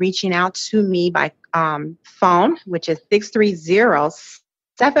by reaching out to me by phone, which is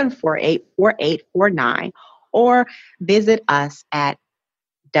 630-748-4849, or visit us at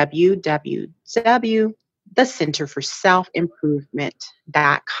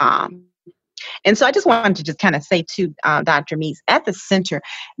www.thecenterforselfimprovement.com. And so I just wanted to just kind of say to Dr. Meeks, at the center,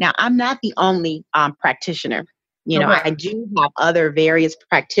 now I'm not the only practitioner. You know, I do have other various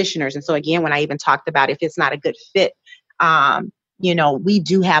practitioners. And so again, when I even talked about if it's not a good fit, you know, we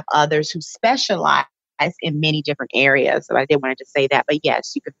do have others who specialize in many different areas. So I did wanted to say that. But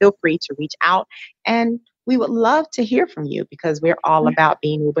yes, you can feel free to reach out, and we would love to hear from you, because we're all about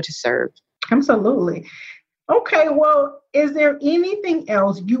being able to serve. Absolutely. Okay, well, is there anything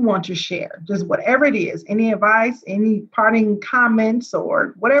else you want to share? Just whatever it is, any advice, any parting comments,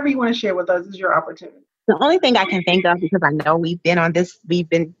 or whatever you want to share with us is your opportunity. The only thing I can think of, because I know we've been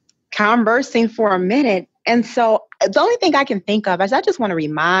conversing for a minute. And so the only thing I can think of is I just want to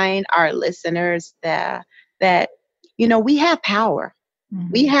remind our listeners that you know, we have power.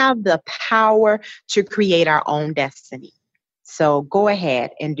 Mm-hmm. We have the power to create our own destiny. So go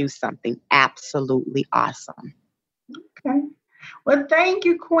ahead and do something absolutely awesome. Okay. Well, thank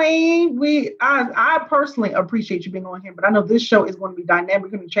you, Queen. I personally appreciate you being on here, but I know this show is going to be dynamic. We're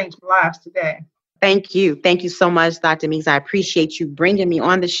going to change lives today. Thank you. Thank you so much, Dr. Meeks. I appreciate you bringing me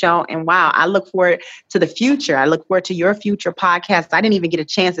on the show. And wow, I look forward to the future. I look forward to your future podcast. I didn't even get a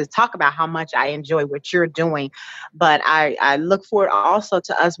chance to talk about how much I enjoy what you're doing, but I look forward also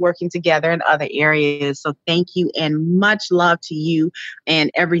to us working together in other areas. So thank you, and much love to you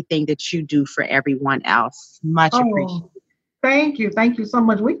and everything that you do for everyone else. Much appreciated. Thank you. Thank you so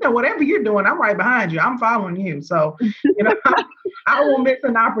much. We know whatever you're doing, I'm right behind you. I'm following you. So, you know, I won't miss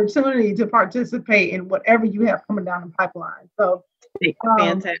an opportunity to participate in whatever you have coming down the pipeline. So,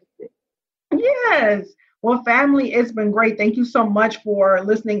 fantastic. Yes. Well, family, it's been great. Thank you so much for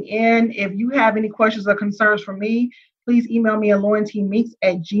listening in. If you have any questions or concerns for me, please email me at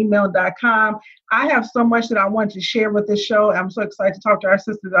laurenTmeeks@gmail.com. I have so much that I want to share with this show. I'm so excited to talk to our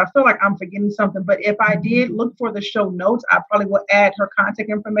sisters. I feel like I'm forgetting something, but if I did, look for the show notes. I probably will add her contact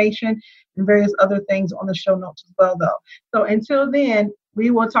information and various other things on the show notes as well, though. So until then,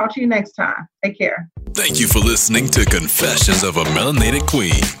 we will talk to you next time. Take care. Thank you for listening to Confessions of a Melanated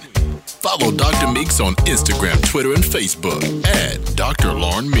Queen. Follow Dr. Meeks on Instagram, Twitter, and Facebook at Dr.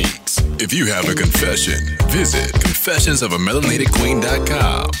 Lauren Meeks. If you have a confession, visit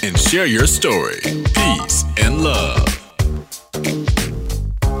confessionsofamelanatedqueen.com and share your story. Peace and love.